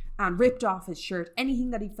on and ripped off his shirt,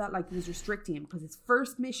 anything that he felt like was restricting him, because his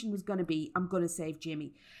first mission was going to be, I'm going to save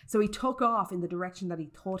Jimmy. So he took off in the direction that he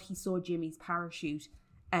thought he saw Jimmy's parachute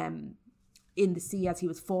in the sea as he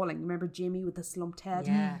was falling. Remember Jimmy with the slumped head?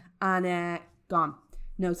 Yeah. And gone.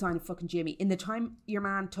 No sign of fucking Jimmy. In the time your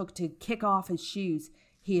man took to kick off his shoes,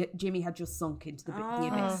 Jimmy had just sunk into the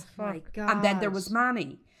abyss. Oh my God. And then there was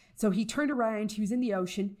Manny. So he turned around. He was in the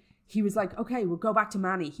ocean. He was like, okay, we'll go back to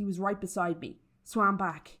Manny. He was right beside me. Swam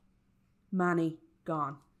back. Manny,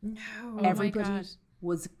 gone. No. Everybody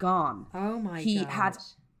was gone. Oh my He God. had...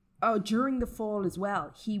 Oh, during the fall as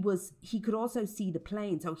well, he could also see the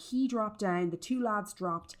plane. So he dropped down. The two lads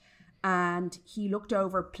dropped. And he looked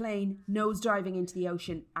over, plane nosediving into the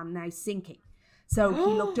ocean and now sinking. So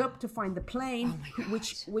he looked up to find the plane,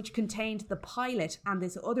 which contained the pilot and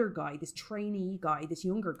this other guy, this trainee guy, this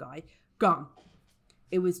younger guy, gone.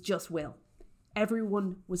 It was just Will.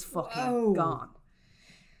 Everyone was fucking gone.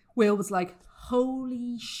 Will was like,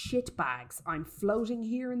 holy shit bags, I'm floating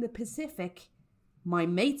here in the Pacific. My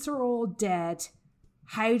mates are all dead.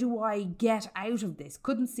 How do I get out of this?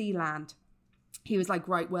 Couldn't see land. He was like,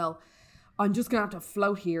 right, well, I'm just going to have to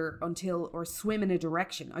float here or swim in a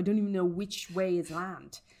direction. I don't even know which way is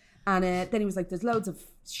land. And then he was like, there's loads of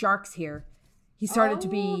sharks here. He started to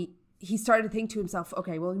think to himself,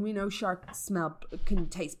 okay, well, we know sharks can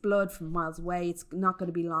taste blood from miles away. It's not going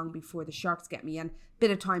to be long before the sharks get me. And a bit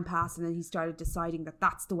of time passed, and then he started deciding that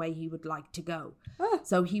that's the way he would like to go.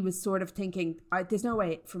 So he was sort of thinking, there's no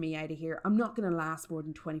way for me out of here. I'm not going to last more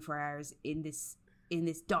than 24 hours in this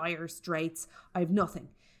dire straits. I have nothing,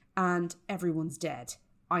 and everyone's dead.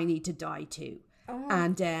 I need to die too.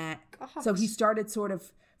 So he started sort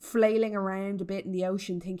of flailing around a bit in the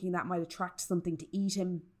ocean, thinking that might attract something to eat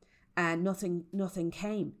him, and nothing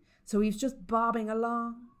came. So he was just bobbing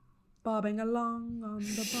along on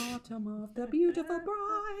the bottom of the beautiful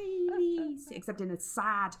briny sea, except in a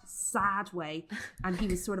sad way. And he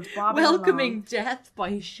was sort of bobbing welcoming death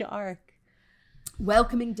by shark.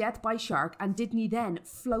 And didn't he then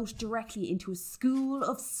float directly into a school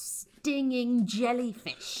of stinging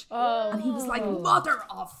jellyfish? And he was like, mother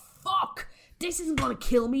of fuck, this isn't going to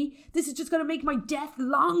kill me. This is just going to make my death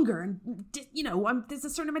longer. And, there's a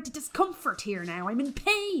certain amount of discomfort here now. I'm in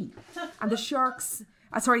pain. And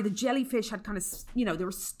the jellyfish had kind of,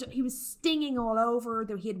 he was stinging all over.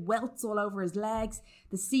 He had welts all over his legs.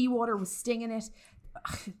 The seawater was stinging it.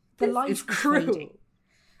 The light was fading.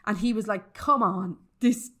 And he was like, come on,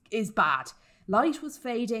 this is bad. Light was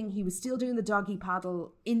fading. He was still doing the doggy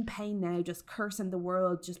paddle, in pain now, just cursing the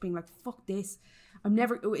world, just being like, fuck this.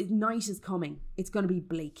 Night is coming. It's going to be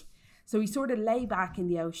bleak. So he sort of lay back in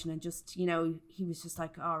the ocean and just, he was just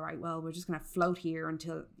like, all right, well, we're just going to float here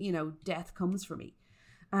until, death comes for me.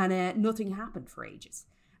 And nothing happened for ages.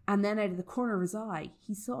 And then out of the corner of his eye,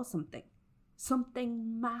 he saw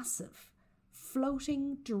something massive,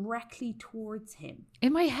 floating directly towards him.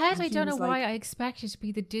 In my head, I don't know why I expect it to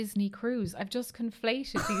be the Disney cruise. I've just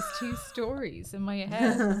conflated these two stories in my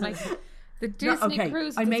head. Like the Disney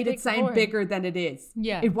cruise. I made it sound bigger than it is.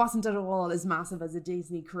 Yeah. It wasn't at all as massive as a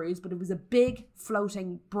Disney cruise, but it was a big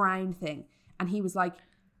floating brown thing. And he was like,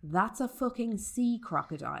 that's a fucking sea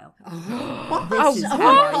crocodile. This is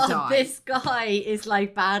how I die. This guy is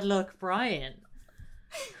like Bad Luck Brian.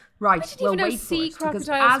 Right, I didn't even know sea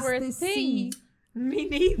crocodiles were a thing. Me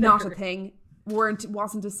neither. Not a thing.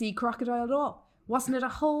 Wasn't a sea crocodile at all. Wasn't it a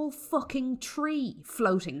whole fucking tree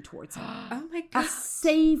floating towards him? Oh my God. A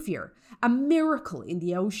saviour, a miracle in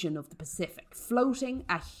the ocean of the Pacific, floating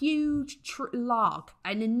a huge log,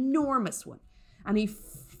 an enormous one. And he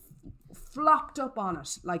flopped up on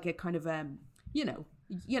it like a kind of,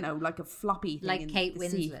 like a floppy thing. Like in Kate the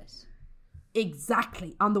sea. Winslet.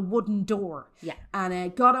 Exactly, on the wooden door. Yeah.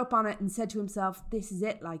 And got up on it and said to himself, this is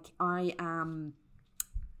it, like I am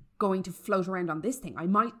going to float around on this thing. I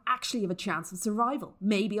might actually have a chance of survival.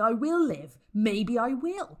 Maybe I will live. Maybe I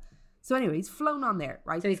will. So anyway, he's flown on there,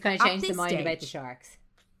 right? So he's kind of changed his mind about the sharks.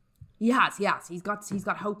 He has. He's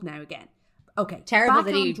got hope now again. Okay, terrible back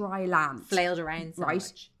that on he dry land. Flailed around so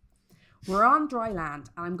much. We're on dry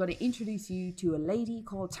land, and I'm going to introduce you to a lady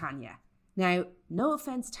called Tanya. Now, no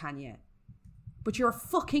offense, Tanya, but you're a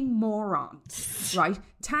fucking moron, right?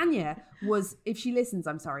 Tanya was, if she listens,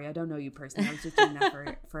 I'm sorry, I don't know you personally, I was just doing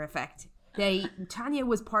that for effect. Tanya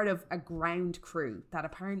was part of a ground crew that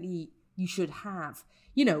apparently you should have,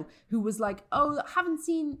 you know, who was like, oh, haven't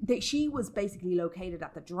seen, that she was basically located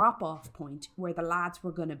at the drop-off point where the lads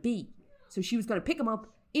were going to be. So she was going to pick them up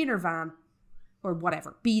in her van or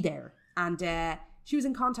whatever, be there. And she was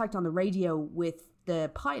in contact on the radio with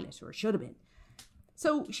the pilot, or should have been.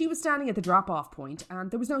 So she was standing at the drop-off point and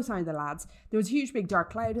there was no sign of the lads. There was a huge big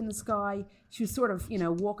dark cloud in the sky. She was sort of, you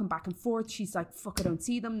know, walking back and forth. She's like, fuck, I don't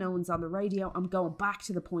see them. No one's on the radio. I'm going back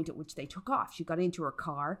to the point at which they took off. She got into her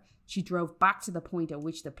car. She drove back to the point at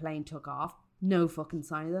which the plane took off. No fucking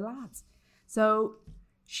sign of the lads. So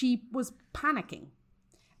she was panicking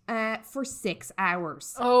for 6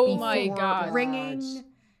 hours. Oh my God. Ringing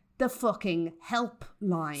the fucking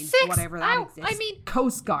helpline, 6 whatever that hours. exists. I mean,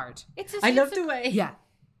 Coast Guard. I love the way. Yeah.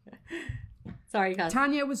 Sorry, guys.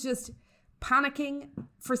 Tanya was just panicking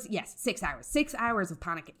for 6 hours. 6 hours of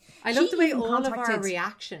panicking. I love the way all of our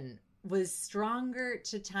reaction was stronger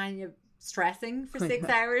to Tanya stressing for 6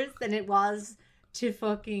 hours than it was to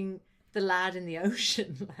fucking the lad in the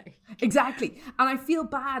ocean. Like, exactly. And I feel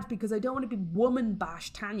bad because I don't want to be woman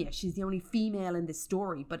bash Tanya. She's the only female in this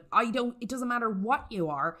story, but it doesn't matter what you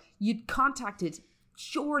are, you'd contacted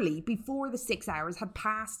surely before the 6 hours had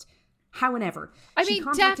passed. However, she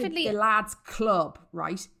contacted definitely the lads club,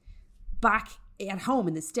 right, back at home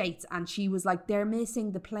in the States, and she was like, they're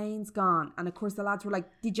missing, the plane's gone. And of course the lads were like,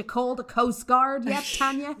 did you call the Coast Guard yet,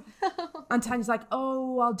 Tanya? And Tanya's like,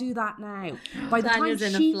 oh, I'll do that now. By the time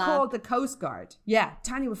she called the Coast Guard,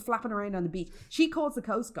 Tanya was flapping around on the beach. She calls the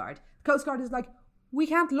Coast Guard. The Coast Guard is like, we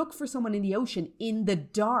can't look for someone in the ocean in the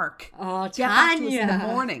dark. Oh, Get back to us in the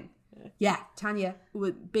morning. Yeah, Tanya,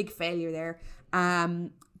 big failure there.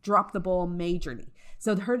 Dropped the ball majorly.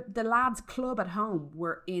 So the lads' club at home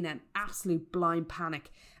were in an absolute blind panic.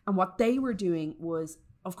 And what they were doing was,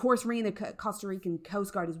 of course, ringing the Costa Rican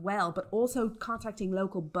Coast Guard as well, but also contacting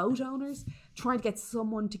local boat owners, trying to get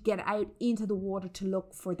someone to get out into the water to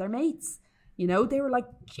look for their mates. You know, they were like,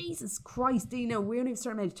 Jesus Christ, you know, we only have a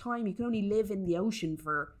certain amount of time. You can only live in the ocean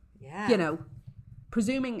for, you know,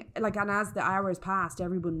 presuming, like, and as the hours passed,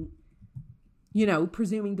 everyone, you know,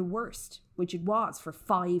 presuming the worst, which it was for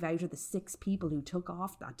 5 out of the 6 people who took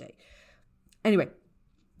off that day. Anyway,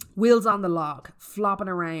 Will's on the log, flopping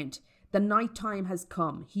around. The night time has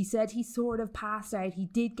come. He said he sort of passed out. He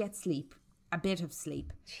did get sleep, a bit of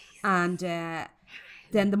sleep. Jesus. And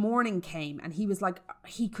then the morning came and he was like,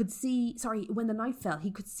 he could see, when the night fell,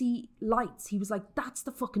 he could see lights. He was like, that's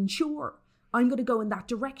the fucking shore. I'm going to go in that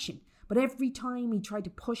direction. But every time he tried to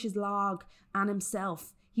push his log and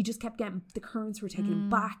himself, he just kept getting, the currents were taking him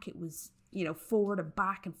back. It was, you know, forward and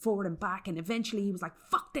back and forward and back. And eventually he was like,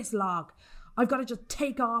 fuck this log. I've got to just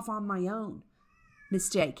take off on my own.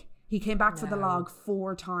 Mistake. He came back for the log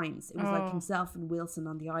 4 times. It was like himself and Wilson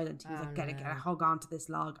on the island. He was like, get a hug on to this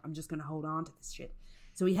log. I'm just going to hold on to this shit.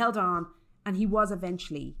 So he held on and he was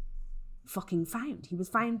eventually fucking found. He was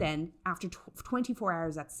found then after 24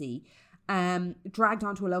 hours at sea, dragged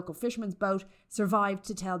onto a local fisherman's boat, survived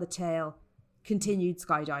to tell the tale, continued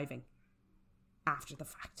skydiving after the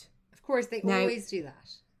fact. Of course, they always do that.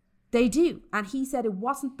 They do. And he said it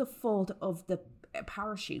wasn't the fault of the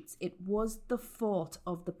parachutes. It was the fault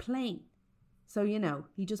of the plane. So, you know,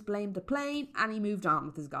 he just blamed the plane and he moved on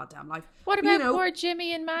with his goddamn life. What about poor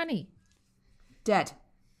Jimmy and Manny? Dead.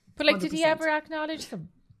 But like, 100%. Did he ever acknowledge them?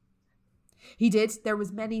 He did. There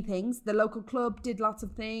was many things. The local club did lots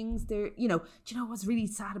of things. There, you know, do you know what's really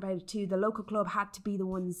sad about it too? The local club had to be the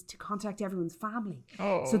ones to contact everyone's family.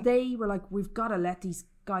 Oh. So they were like, we've got to let these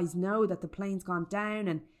guys know that the plane's gone down,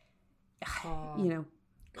 and you know,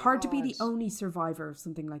 hard to be the only survivor of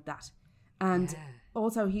something like that. And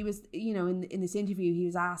also he was, you know, in this interview, he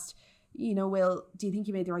was asked, you know, Will, do you think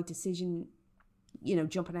you made the right decision, you know,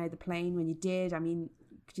 jumping out of the plane when you did? I mean,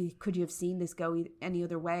 could you have seen this go any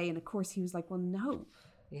other way? And of course he was like, well, no.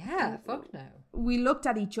 Yeah, fuck no. We looked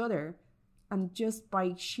at each other and just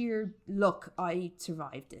by sheer luck, I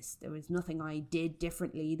survived this. There was nothing I did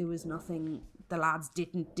differently. There was nothing the lads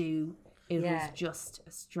didn't do. It was just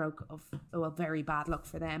a stroke of very bad luck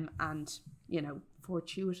for them and, you know,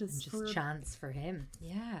 fortuitous. And just chance for him.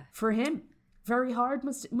 Yeah. For him. Very hard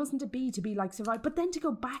mustn't it be to be like survive. But then to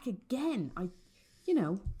go back again, you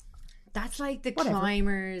know. That's like the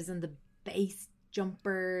climbers and the base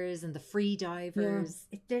jumpers and the free divers.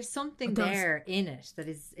 Yeah. There's something there in it that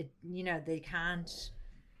is, you know, they can't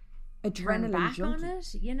adrenaline back junkie. On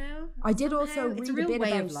it, you know. I did also read it's a real bit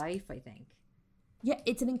way about of life, I think. Yeah,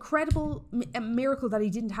 it's an incredible miracle that he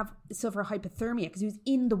didn't suffer hypothermia because he was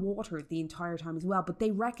in the water the entire time as well. But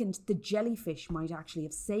they reckoned the jellyfish might actually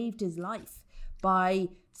have saved his life by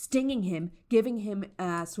stinging him, giving him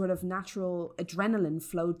a sort of natural adrenaline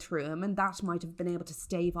flowed through him, and that might have been able to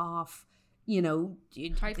stave off, the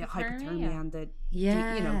hypothermia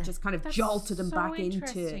and just kind of jolted him back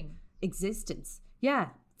into existence. Yeah,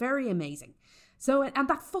 very amazing. So, and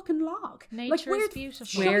that fucking log. Nature is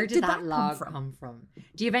beautiful. Where did that log come from?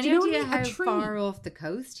 Do you have any idea how far off the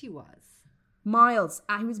coast he was? Miles.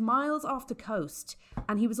 He was miles off the coast.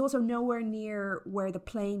 And he was also nowhere near where the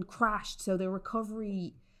plane crashed. So the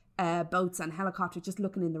recovery boats and helicopters just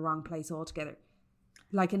looking in the wrong place altogether.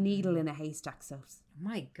 Like a needle in a haystack. So. Oh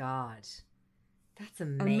my God. That's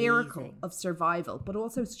amazing. A miracle of survival, but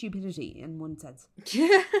also stupidity in one sense.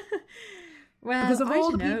 Well, because of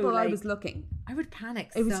all the people I was looking, I would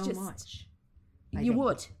panic much. You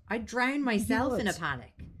would. I'd drown myself in a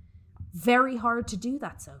panic. Very hard to do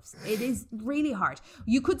that, so it is really hard.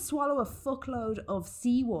 You could swallow a fuckload of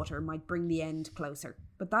seawater, might bring the end closer,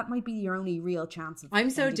 but that might be your only real chance of.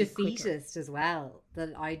 I'm so defeatist as well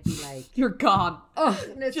that I'd be like, "You're gone." Oh,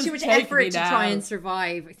 it's too much effort to try and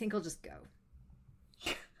survive. I think I'll just go.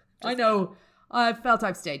 I know. I felt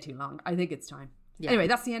I've stayed too long. I think it's time. Yeah. Anyway,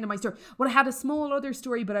 that's the end of my story. Well, I had a small other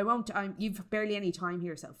story, but I won't. You've barely any time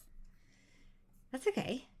here, so. That's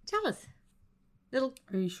okay. Tell us. Are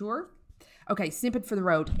you sure? Okay, snippet for the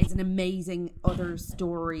road. It's an amazing other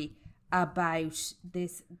story about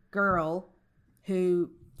this girl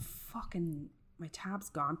who my tab's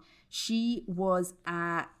gone. She was,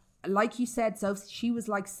 like you said, so she was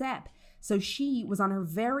like Seb. So she was on her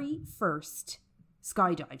very first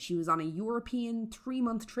skydive. She was on a European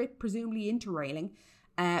 3-month trip, presumably interrailing.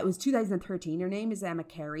 It was 2013. Her name is Emma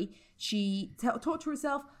Carey. She thought to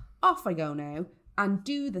herself, off I go now and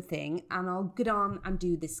do the thing, and I'll get on and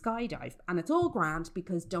do this skydive. And it's all grand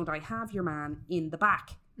because don't I have your man in the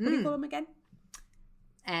back? What do you call him again?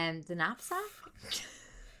 The knapsack?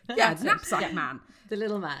 Yeah, the knapsack man. The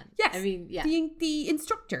little man. Yes. I mean, yeah. The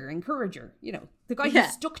instructor, encourager, the guy who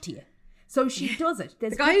stuck to you. So she does it.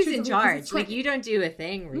 The guy who's in charge. Like, you don't do a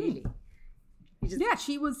thing, really. Yeah,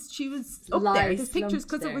 she was up there. There's pictures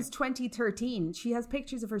because it was 2013. She has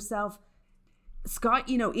pictures of herself,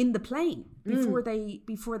 in the plane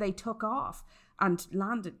before they took off and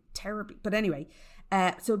landed terribly. But anyway,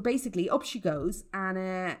 so basically up she goes,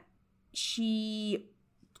 and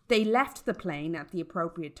they left the plane at the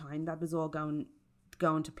appropriate time. That was all going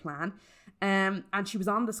to plan. And she was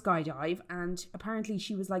on the skydive, and apparently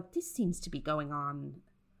she was like, this seems to be going on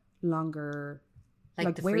longer.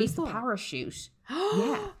 Like where's the parachute?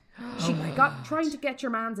 Yeah. She got trying to get your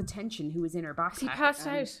man's attention, who was in her backpack. He passed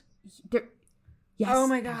out. Yes. Oh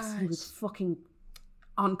my God. He was fucking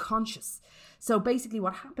unconscious. So basically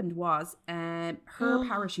what happened was her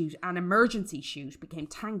parachute and emergency chute became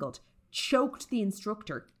tangled, choked the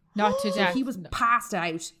instructor. Not to death. So he was passed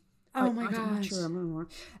out. Oh my God. I'm not sure. I'm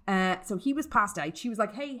not so he was passed out. She was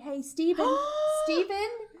like, hey, Stephen. Stephen.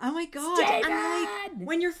 Oh my God. Stephen! And like,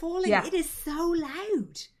 when you're falling, it is so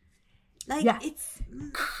loud. Like, it's,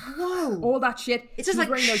 whoa. All that shit. It's just like,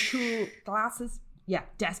 wearing those cool glasses. Yeah,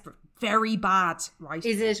 desperate. Very bad, right?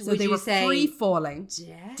 Is it, so they were free falling.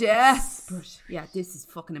 Desperate. Yeah, this is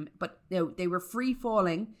fucking, but no, they were free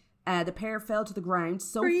falling. The pair fell to the ground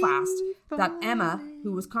so fast that Emma,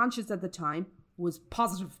 who was conscious at the time, was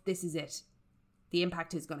positive, this is it. The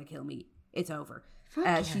impact is going to kill me. It's over.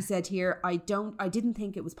 She said here, I didn't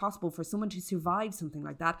think it was possible for someone to survive something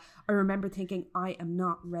like that. I remember thinking, I am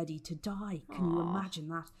not ready to die. Can you imagine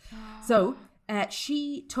that? So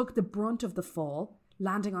she took the brunt of the fall,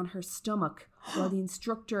 landing on her stomach, while the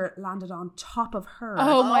instructor landed on top of her.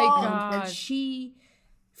 Oh my God. And she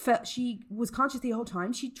was conscious the whole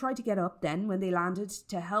time. She tried to get up then when they landed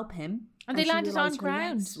to help him. And they landed on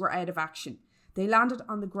ground. Were out of action. They landed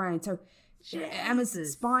on the ground. So Emma's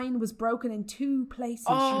spine was broken in 2 places.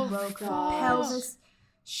 She broke her pelvis,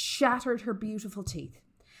 shattered her beautiful teeth.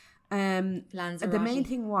 The main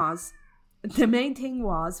thing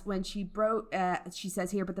was when she broke, she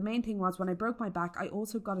says here, but the main thing was when I broke my back, I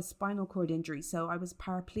also got a spinal cord injury. So I was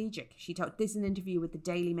paraplegic. She told this in an interview with the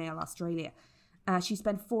Daily Mail Australia. She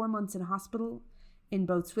spent 4 months in hospital in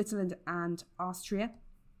both Switzerland and Austria.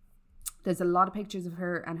 There's a lot of pictures of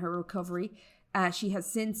her and her recovery. She has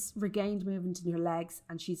since regained movement in her legs,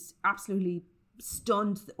 and she's absolutely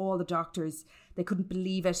stunned all the doctors. They couldn't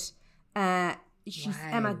believe it.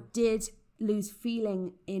 Emma did lose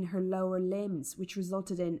feeling in her lower limbs, which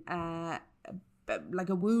resulted in like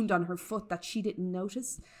a wound on her foot that she didn't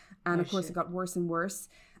notice. And of course it got worse and worse.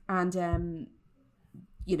 And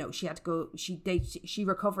you know, she had to go. She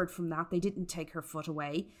recovered from that. They didn't take her foot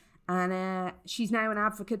away, and she's now an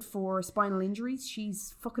advocate for spinal injuries.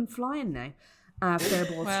 She's fucking flying now. Fair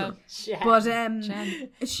ball through. But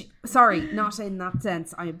sorry, not in that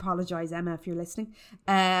sense. I apologise, Emma, if you're listening.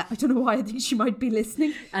 I don't know why I think she might be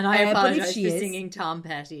listening. And I apologise for singing Tom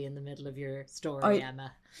Petty in the middle of your story,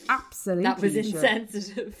 Emma. Absolutely, that was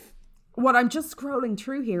insensitive. What I'm just scrolling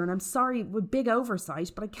through here, and I'm sorry, with big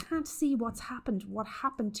oversight, but I can't see what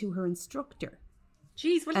happened to her instructor.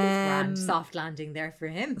 Jeez, what a grand soft landing there for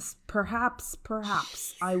him. Perhaps.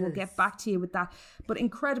 Jesus. I will get back to you with that. But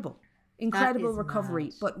incredible recovery.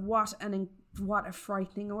 Mad. But what a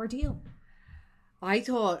frightening ordeal. I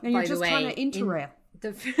thought, and by you're just the way, trying to interrail.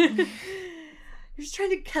 You're just trying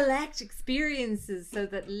to collect experiences so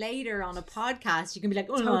that later on a podcast you can be like,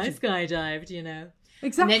 oh no, I skydived, you know.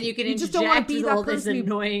 Exactly. And then you can interject with all this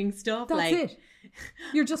annoying stuff. That's like, it.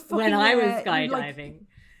 You're just fucking... When I was skydiving.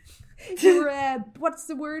 You're, what's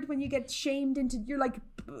the word when you get shamed into... You're like...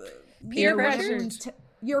 Peer pressured.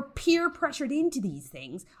 You're peer pressured into these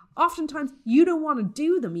things. Oftentimes, you don't want to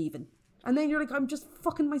do them even. And then you're like, I'm just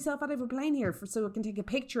fucking myself out of a plane here so I can take a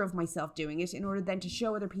picture of myself doing it in order then to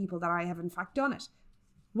show other people that I have in fact done it.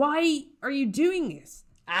 Why are you doing this?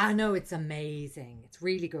 No, it's amazing. It's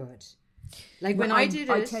really good. Like when I did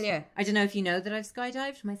it, I tell you, I don't know if you know that I've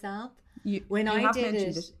skydived myself. When you I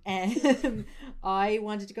did it, I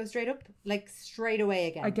wanted to go straight up, like straight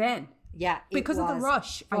away again. Yeah, because of the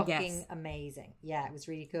rush, I guess. Fucking amazing. Yeah, it was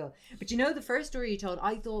really cool. But you know, the first story you told,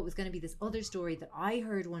 I thought was going to be this other story that I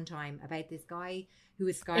heard one time about this guy who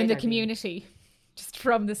was skydiving in the community, just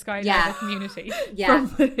from the skydiving community. Yeah,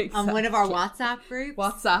 on one of our WhatsApp groups.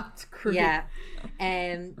 WhatsApp group. Yeah,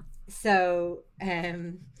 so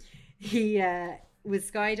he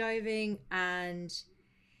was skydiving and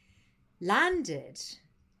landed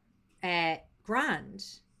grand,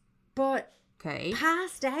 but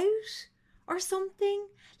passed out or something.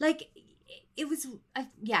 Like it was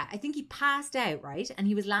I think he passed out, right? And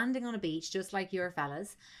he was landing on a beach just like your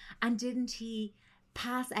fellas, and didn't he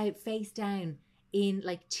pass out face down in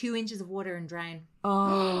like 2 inches of water and drown?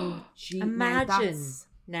 Oh gee, imagine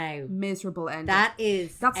now miserable ending. That's a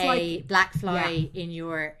like, black fly in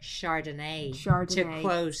your Chardonnay to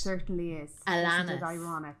quote certainly is Alanis. Isn't it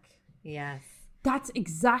ironic? Yes, that's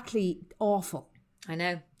exactly awful. I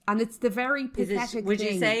know. And it's the very pathetic would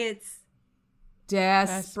thing. you say it's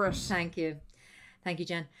desperate? Thank you,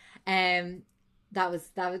 Jen. They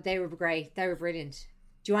were great. They were brilliant.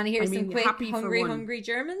 Do you want to hear some quick hungry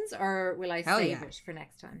Germans, or will I save it for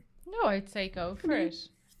next time? No, I'd say go for it.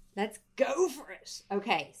 Let's go for it.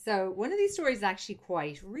 Okay, so one of these stories is actually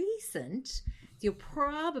quite recent. So you'll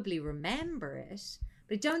probably remember it,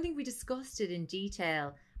 but I don't think we discussed it in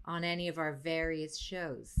detail on any of our various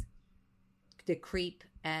shows. The Creep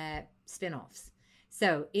spin-offs.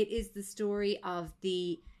 So it is the story of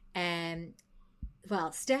the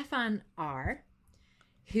Stefan R,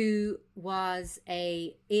 who is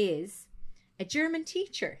a German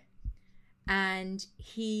teacher, and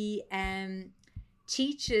he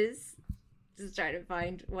teaches, just trying to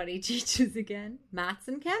find what he teaches again, maths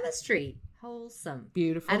and chemistry. Wholesome.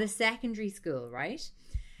 Beautiful. At a secondary school, right?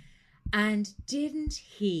 And didn't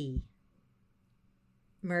he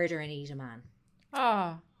murder and eat a man?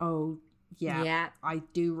 Oh, yeah. I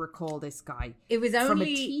do recall this guy. It was only... From a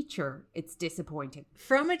teacher, it's disappointing.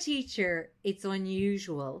 From a teacher, it's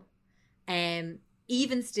unusual.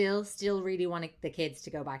 Even still really want the kids to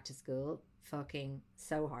go back to school. Fucking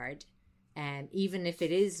so hard. Even if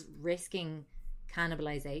it is risking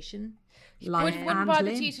cannibalization. Wouldn't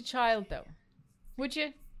bother to eat a child, though. Would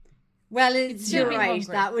you? Well, you're right. Hungry.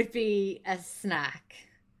 That would be a snack.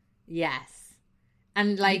 Yes.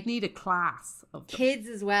 And like, you'd need a class of them. Kids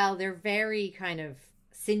as well, they're very kind of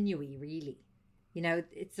sinewy, really. You know,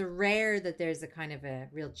 it's a rare that there's a kind of a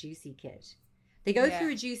real juicy kid. They go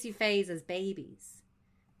through a juicy phase as babies,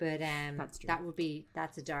 but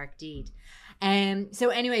that's a dark deed. So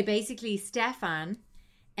anyway, basically Stefan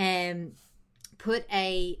put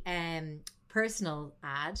a personal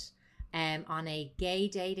ad on a gay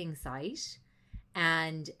dating site,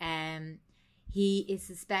 and he is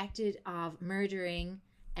suspected of murdering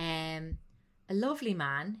a lovely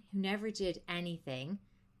man who never did anything,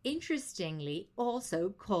 interestingly also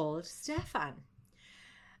called Stefan.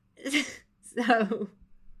 So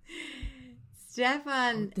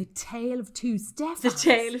Stefan... the tale of two Stefans. The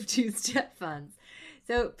tale of two Stefans.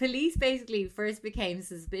 So police basically first became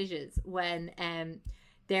suspicious when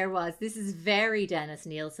there was... This is very Dennis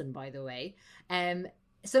Nielsen, by the way.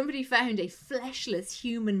 Somebody found a fleshless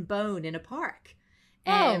human bone in a park.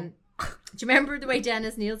 Do you remember the way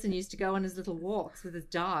Dennis Nielsen used to go on his little walks with his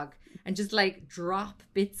dog and just like drop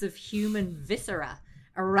bits of human viscera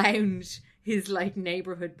around his like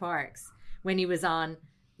neighborhood parks when he was on,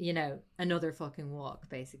 you know, another fucking walk,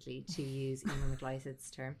 basically, to use Emer McLysagh's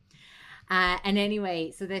term. And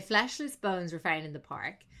anyway, so the fleshless bones were found in the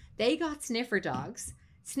park. They got sniffer dogs.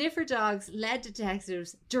 Sniffer dogs led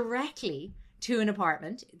detectives directly to an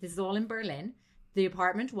apartment. This is all in Berlin. The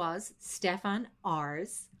apartment was Stefan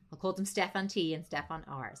R's. I'll call them Stefan T and Stefan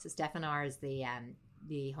R. So Stefan R is the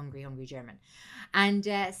hungry German. And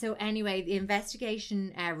so anyway, the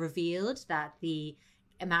investigation revealed that the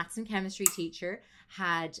maths and chemistry teacher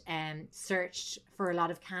had searched for a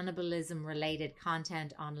lot of cannibalism related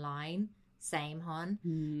content online. Same, hon.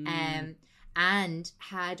 And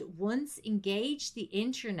had once engaged the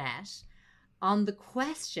internet on the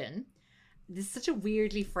question. This is such a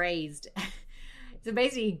weirdly phrased. So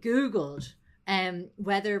basically, Googled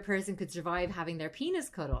whether a person could survive having their penis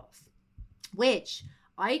cut off, which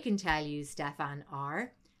I can tell you, Stefan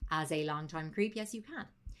R, as a longtime creep, yes, you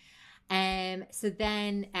can. So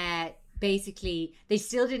then, basically, they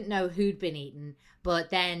still didn't know who'd been eaten, but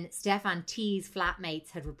then Stefan T's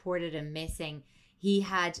flatmates had reported him missing. He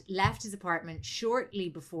had left his apartment shortly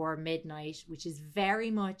before midnight, which is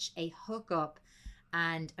very much a hookup,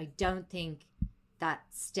 and I don't think that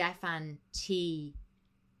Stefan T,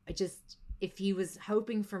 if he was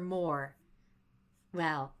hoping for more,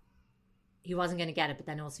 well, he wasn't going to get it, but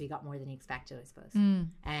then also he got more than he expected, I suppose.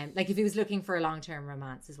 Like if he was looking for a long-term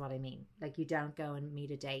romance is what I mean. Like you don't go and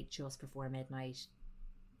meet a date just before midnight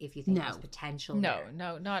if you think there's potential there.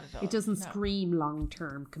 No, not at all. It doesn't scream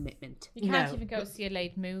long-term commitment. You can't even go see a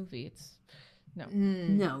late movie. It's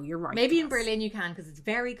No, you're right. Maybe in Berlin you can, because it's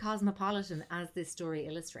very cosmopolitan, as this story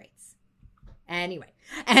illustrates. Anyway,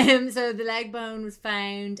 so the leg bone was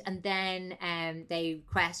found, and then they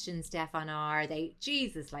questioned Stefan R.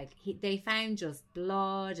 They found just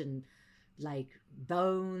blood and like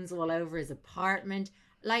bones all over his apartment,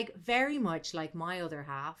 like very much like my other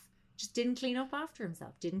half. Just didn't clean up after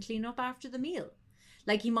himself. Didn't clean up after the meal.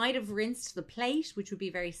 Like he might have rinsed the plate, which would be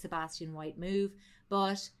a very Sebastian White move,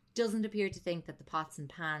 but doesn't appear to think that the pots and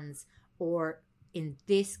pans, or in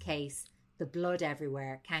this case, the blood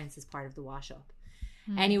everywhere, counts as part of the wash up.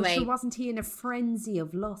 Anyway, but wasn't he in a frenzy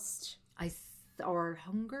of lust or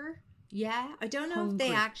hunger? Yeah, I don't know if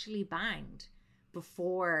they actually banged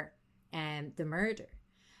before the murder,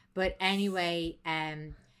 but anyway,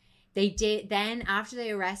 they did. Then after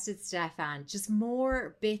they arrested Stefan, just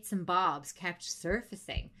more bits and bobs kept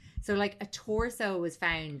surfacing. So like a torso was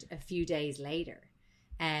found a few days later,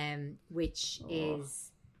 which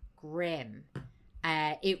is grim.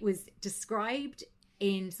 It was described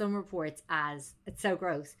in some reports as, it's so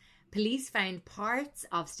gross, police found parts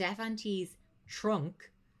of Stefan T's trunk,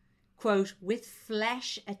 quote, with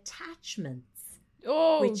flesh attachments.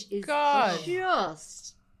 Oh, which is God.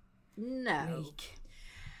 Just no.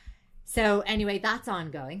 So anyway, that's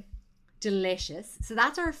ongoing. Delicious. So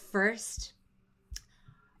that's our first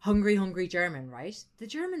hungry German, right? The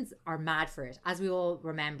Germans are mad for it, as we all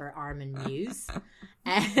remember Armin Muse,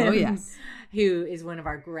 oh yes, who is one of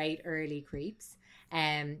our great early creeps.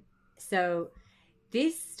 So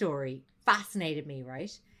this story fascinated me,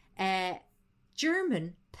 right?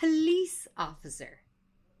 German police officer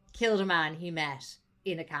killed a man he met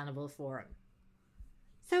in a cannibal forum.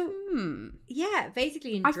 So yeah,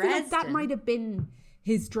 basically in Dresden. I feel like that might have been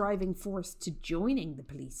his driving force to joining the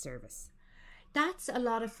police service. That's a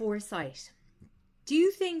lot of foresight. Do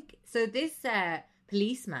you think so? This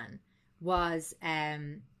policeman was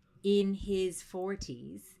in his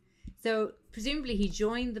 40s, so presumably he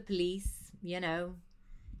joined the police, you know,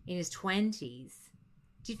 in his 20s.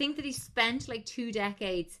 Do you think that he spent like 2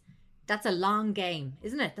 decades? That's a long game,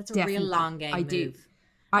 isn't it? That's a Definitely. Real long game. I do.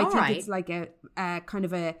 I think it's like a kind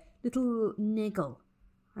of a little niggle,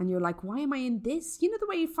 and you're like, why am I in this? You know, the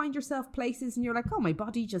way you find yourself places, and you're like, oh, my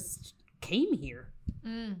body just came here.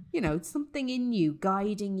 You know, something in you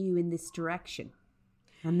guiding you in this direction.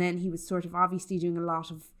 And then he was sort of obviously doing a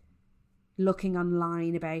lot of looking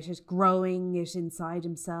online about it, growing it inside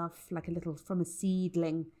himself like a little, from a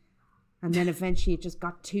seedling. And then eventually it just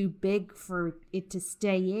got too big for it to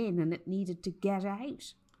stay in, and it needed to get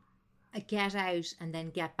out. Get out and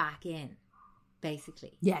then get back in,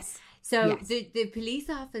 basically. Yes. So yes. The police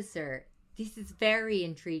officer, this is very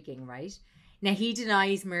intriguing, right? Now, he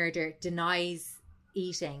denies murder, denies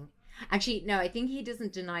eating. Actually, no, I think he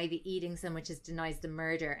doesn't deny the eating so much as denies the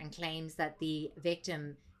murder, and claims that the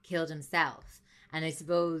victim killed himself. And I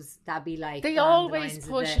suppose that'd be like... They always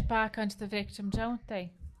push it back onto the victim, don't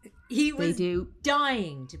they? He was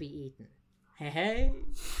dying to be eaten. Hey.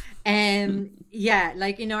 Yeah,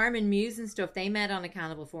 like in Armin Muse and stuff, they met on a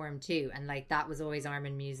cannibal forum too, and like that was always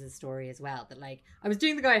Armin Muse's story as well. That like I was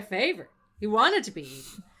doing the guy a favor; he wanted to be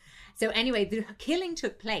eaten. So anyway, the killing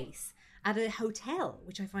took place at a hotel,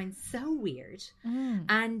 which I find so weird.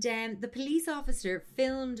 And the police officer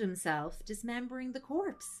filmed himself dismembering the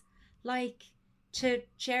corpse, like to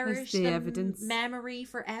cherish the evidence memory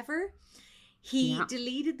forever. He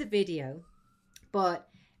deleted the video, but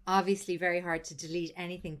obviously very hard to delete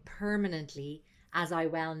anything permanently, as I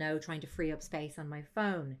well know, trying to free up space on my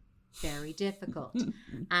phone. Very difficult.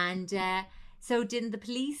 And so didn't the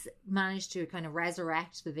police manage to kind of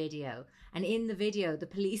resurrect the video? And in the video, the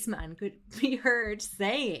policeman could be heard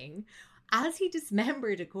saying, as he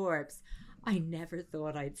dismembered a corpse, "I never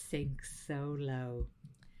thought I'd sink so low."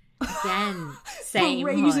 Again, same.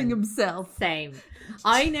 Raising himself. Same.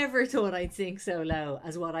 I never thought I'd sink so low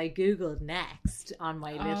as what I Googled next on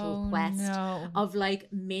my little quest of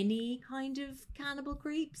like mini kind of cannibal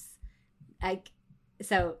creeps. Like,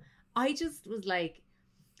 so I just was like,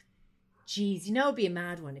 geez, you know, it'd be a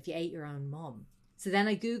mad one if you ate your own mum. So then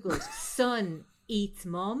I Googled son eats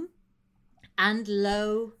mum, and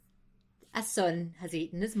lo, a son has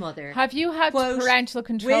eaten his mother. Have you had parental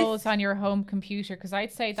controls on your home computer? Because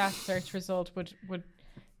I'd say that search result would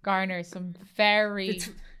garner some very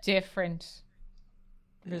different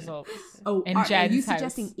results. Oh, in are you Jen's house.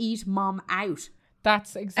 suggesting eat mom out?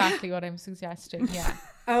 That's exactly what I'm suggesting, yeah.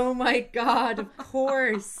 Oh my God, of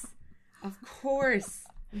course. Of course.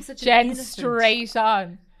 I'm such Jen an innocent. straight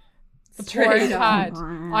on. The porn pad.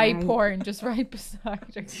 Eye porn just right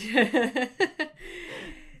beside her.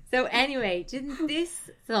 So anyway, didn't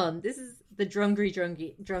this son, this is the drungry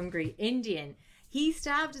Indian, he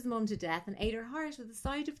stabbed his mum to death and ate her heart with a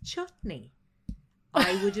side of chutney.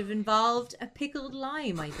 I would have involved a pickled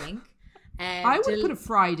lime, I think. I would put a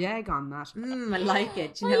fried egg on that. I like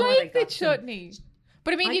it. Do you I know like what the chutney.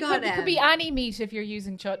 But I mean, it could be any meat if you're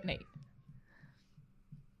using chutney.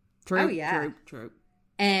 True, oh, yeah. True.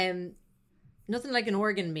 Nothing like an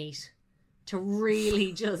organ meat to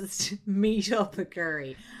really just meat up a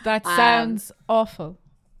curry. That sounds awful.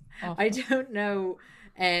 I don't know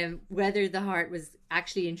whether the heart was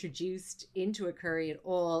actually introduced into a curry at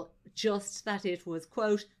all, just that it was,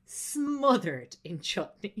 quote, smothered in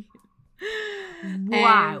chutney.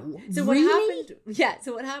 Wow. So what happened? Yeah.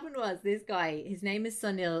 So what happened was this guy, his name is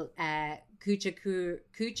Sunil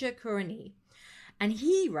Kuchakurni, and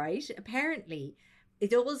he, right, apparently,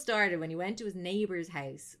 it all started when he went to his neighbour's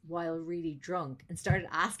house while really drunk and started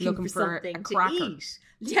asking for something to eat.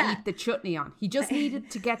 To eat the chutney on. He just needed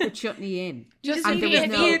to get the chutney in. Just a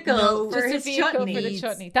vehicle for his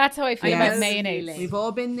chutney. That's how I feel about mayonnaise. We've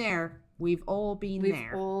all been there. We've all been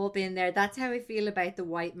there. That's how I feel about the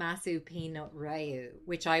white masu peanut rayu,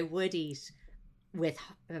 which I would eat with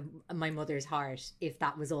my mother's heart if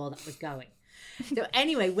that was all that was going. So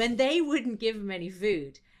anyway, when they wouldn't give him any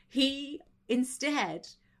food, he instead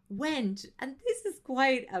went, and this is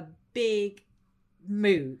quite a big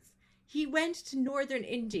move, he went to northern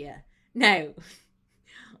India. Now,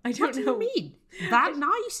 I don't know. What do you mean? That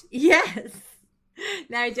night? Yes.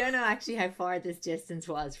 Now, I don't know actually how far this distance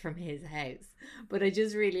was from his house, but I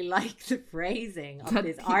just really like the phrasing of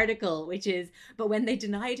this article, which is, but when they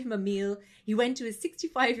denied him a meal, he went to his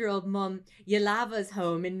 65-year-old mum, Yalava's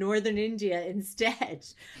home in northern India instead.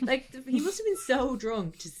 Like, he must have been so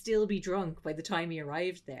drunk to still be drunk by the time he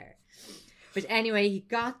arrived there. But anyway, he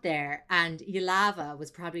got there, and Yalava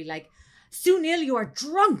was probably like, Sunil, you are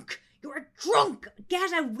drunk! You're drunk!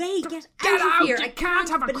 Get away! Get out of here! I can't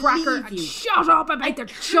have a cracker and shut up about the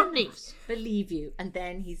chutney! Believe you. And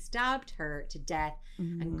then he stabbed her to death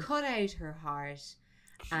and cut out her heart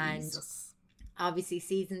and obviously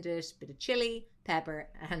seasoned it, bit of chili, pepper,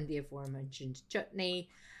 and the aforementioned chutney.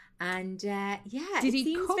 And it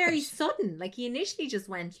seems very sudden. Like, he initially just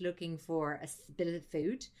went looking for a bit of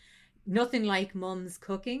food. Nothing like mum's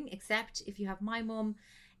cooking, except if you have my mum,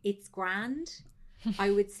 it's grand.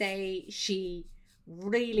 I would say she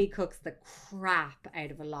really cooks the crap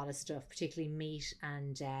out of a lot of stuff, particularly meat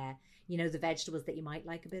and, the vegetables that you might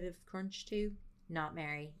like a bit of crunch to. Not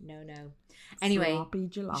Mary. No. Anyway,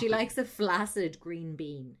 she likes a flaccid green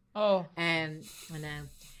bean. Oh. I know.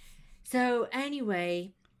 So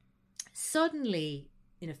anyway, suddenly,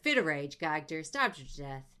 in a fit of rage, gagged her, stabbed her to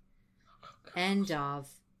death. End of.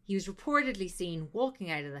 He was reportedly seen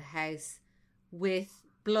walking out of the house with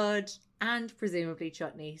blood and presumably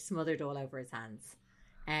chutney smothered all over his hands.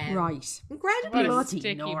 Right. Incredibly.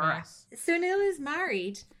 Bloody Nora. Sunil is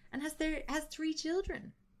married and has 3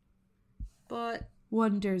 children. But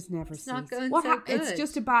wonders never cease. Not going so good. It's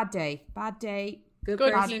just a bad day. Good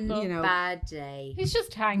person, bad day. He's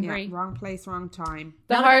just hangry. Yeah, wrong place, wrong time.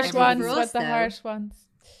 The harsh ones, but the harsh ones.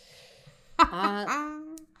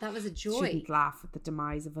 That was a joy. Shouldn't laugh at the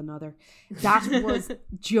demise of another. That was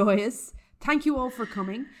joyous. Thank you all for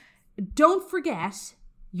coming. Don't forget,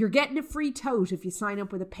 you're getting a free tote if you sign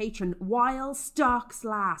up with a patron while stocks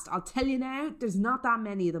last. I'll tell you now, there's not that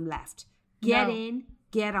many of them left. Get in,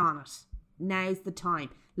 get on it. Now's the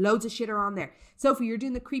time. Loads of shit are on there. Sophie, you're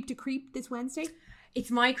doing the Creep to Creep this Wednesday? It's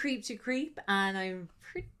my Creep to Creep, and I'm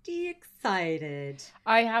pretty excited.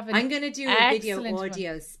 I'm going to do a video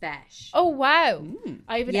audio special. Oh, wow.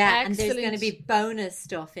 I have an excellent... and there's going to be bonus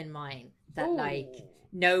stuff in mine that,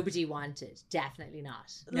 nobody wanted. Definitely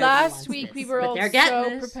not. Nobody Last week, we were all so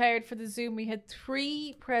it. prepared for the Zoom. We had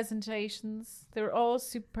 3 presentations. They were all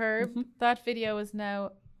superb. That video is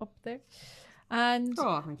now up there. And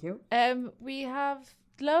thank you. We have...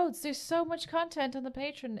 loads. There's so much content on the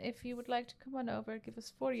Patreon. If you would like to come on over, give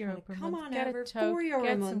us €4 per month. Get a tote,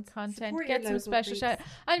 get some content, get some special shout,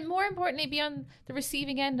 and more importantly, be on the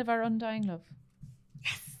receiving end of our undying love.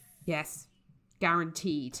 Yes,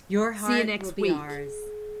 guaranteed. Your heart see you next will be week. Ours.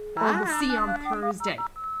 Or we'll see you on Thursday.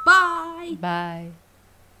 Bye. Bye.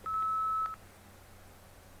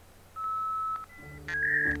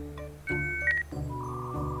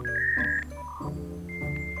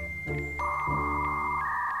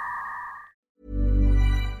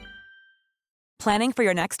 Planning for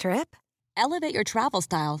your next trip? Elevate your travel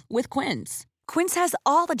style with Quince. Quince has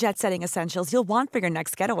all the jet-setting essentials you'll want for your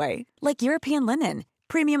next getaway, like European linen,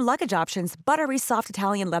 premium luggage options, buttery soft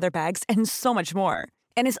Italian leather bags, and so much more.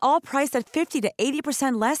 And is all priced at 50 to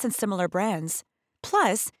 80% less than similar brands.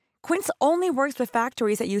 Plus, Quince only works with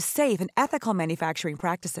factories that use safe and ethical manufacturing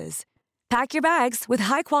practices. Pack your bags with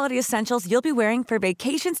high-quality essentials you'll be wearing for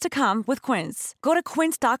vacations to come with Quince. Go to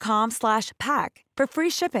quince.com/pack for free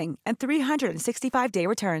shipping and 365-day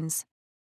returns.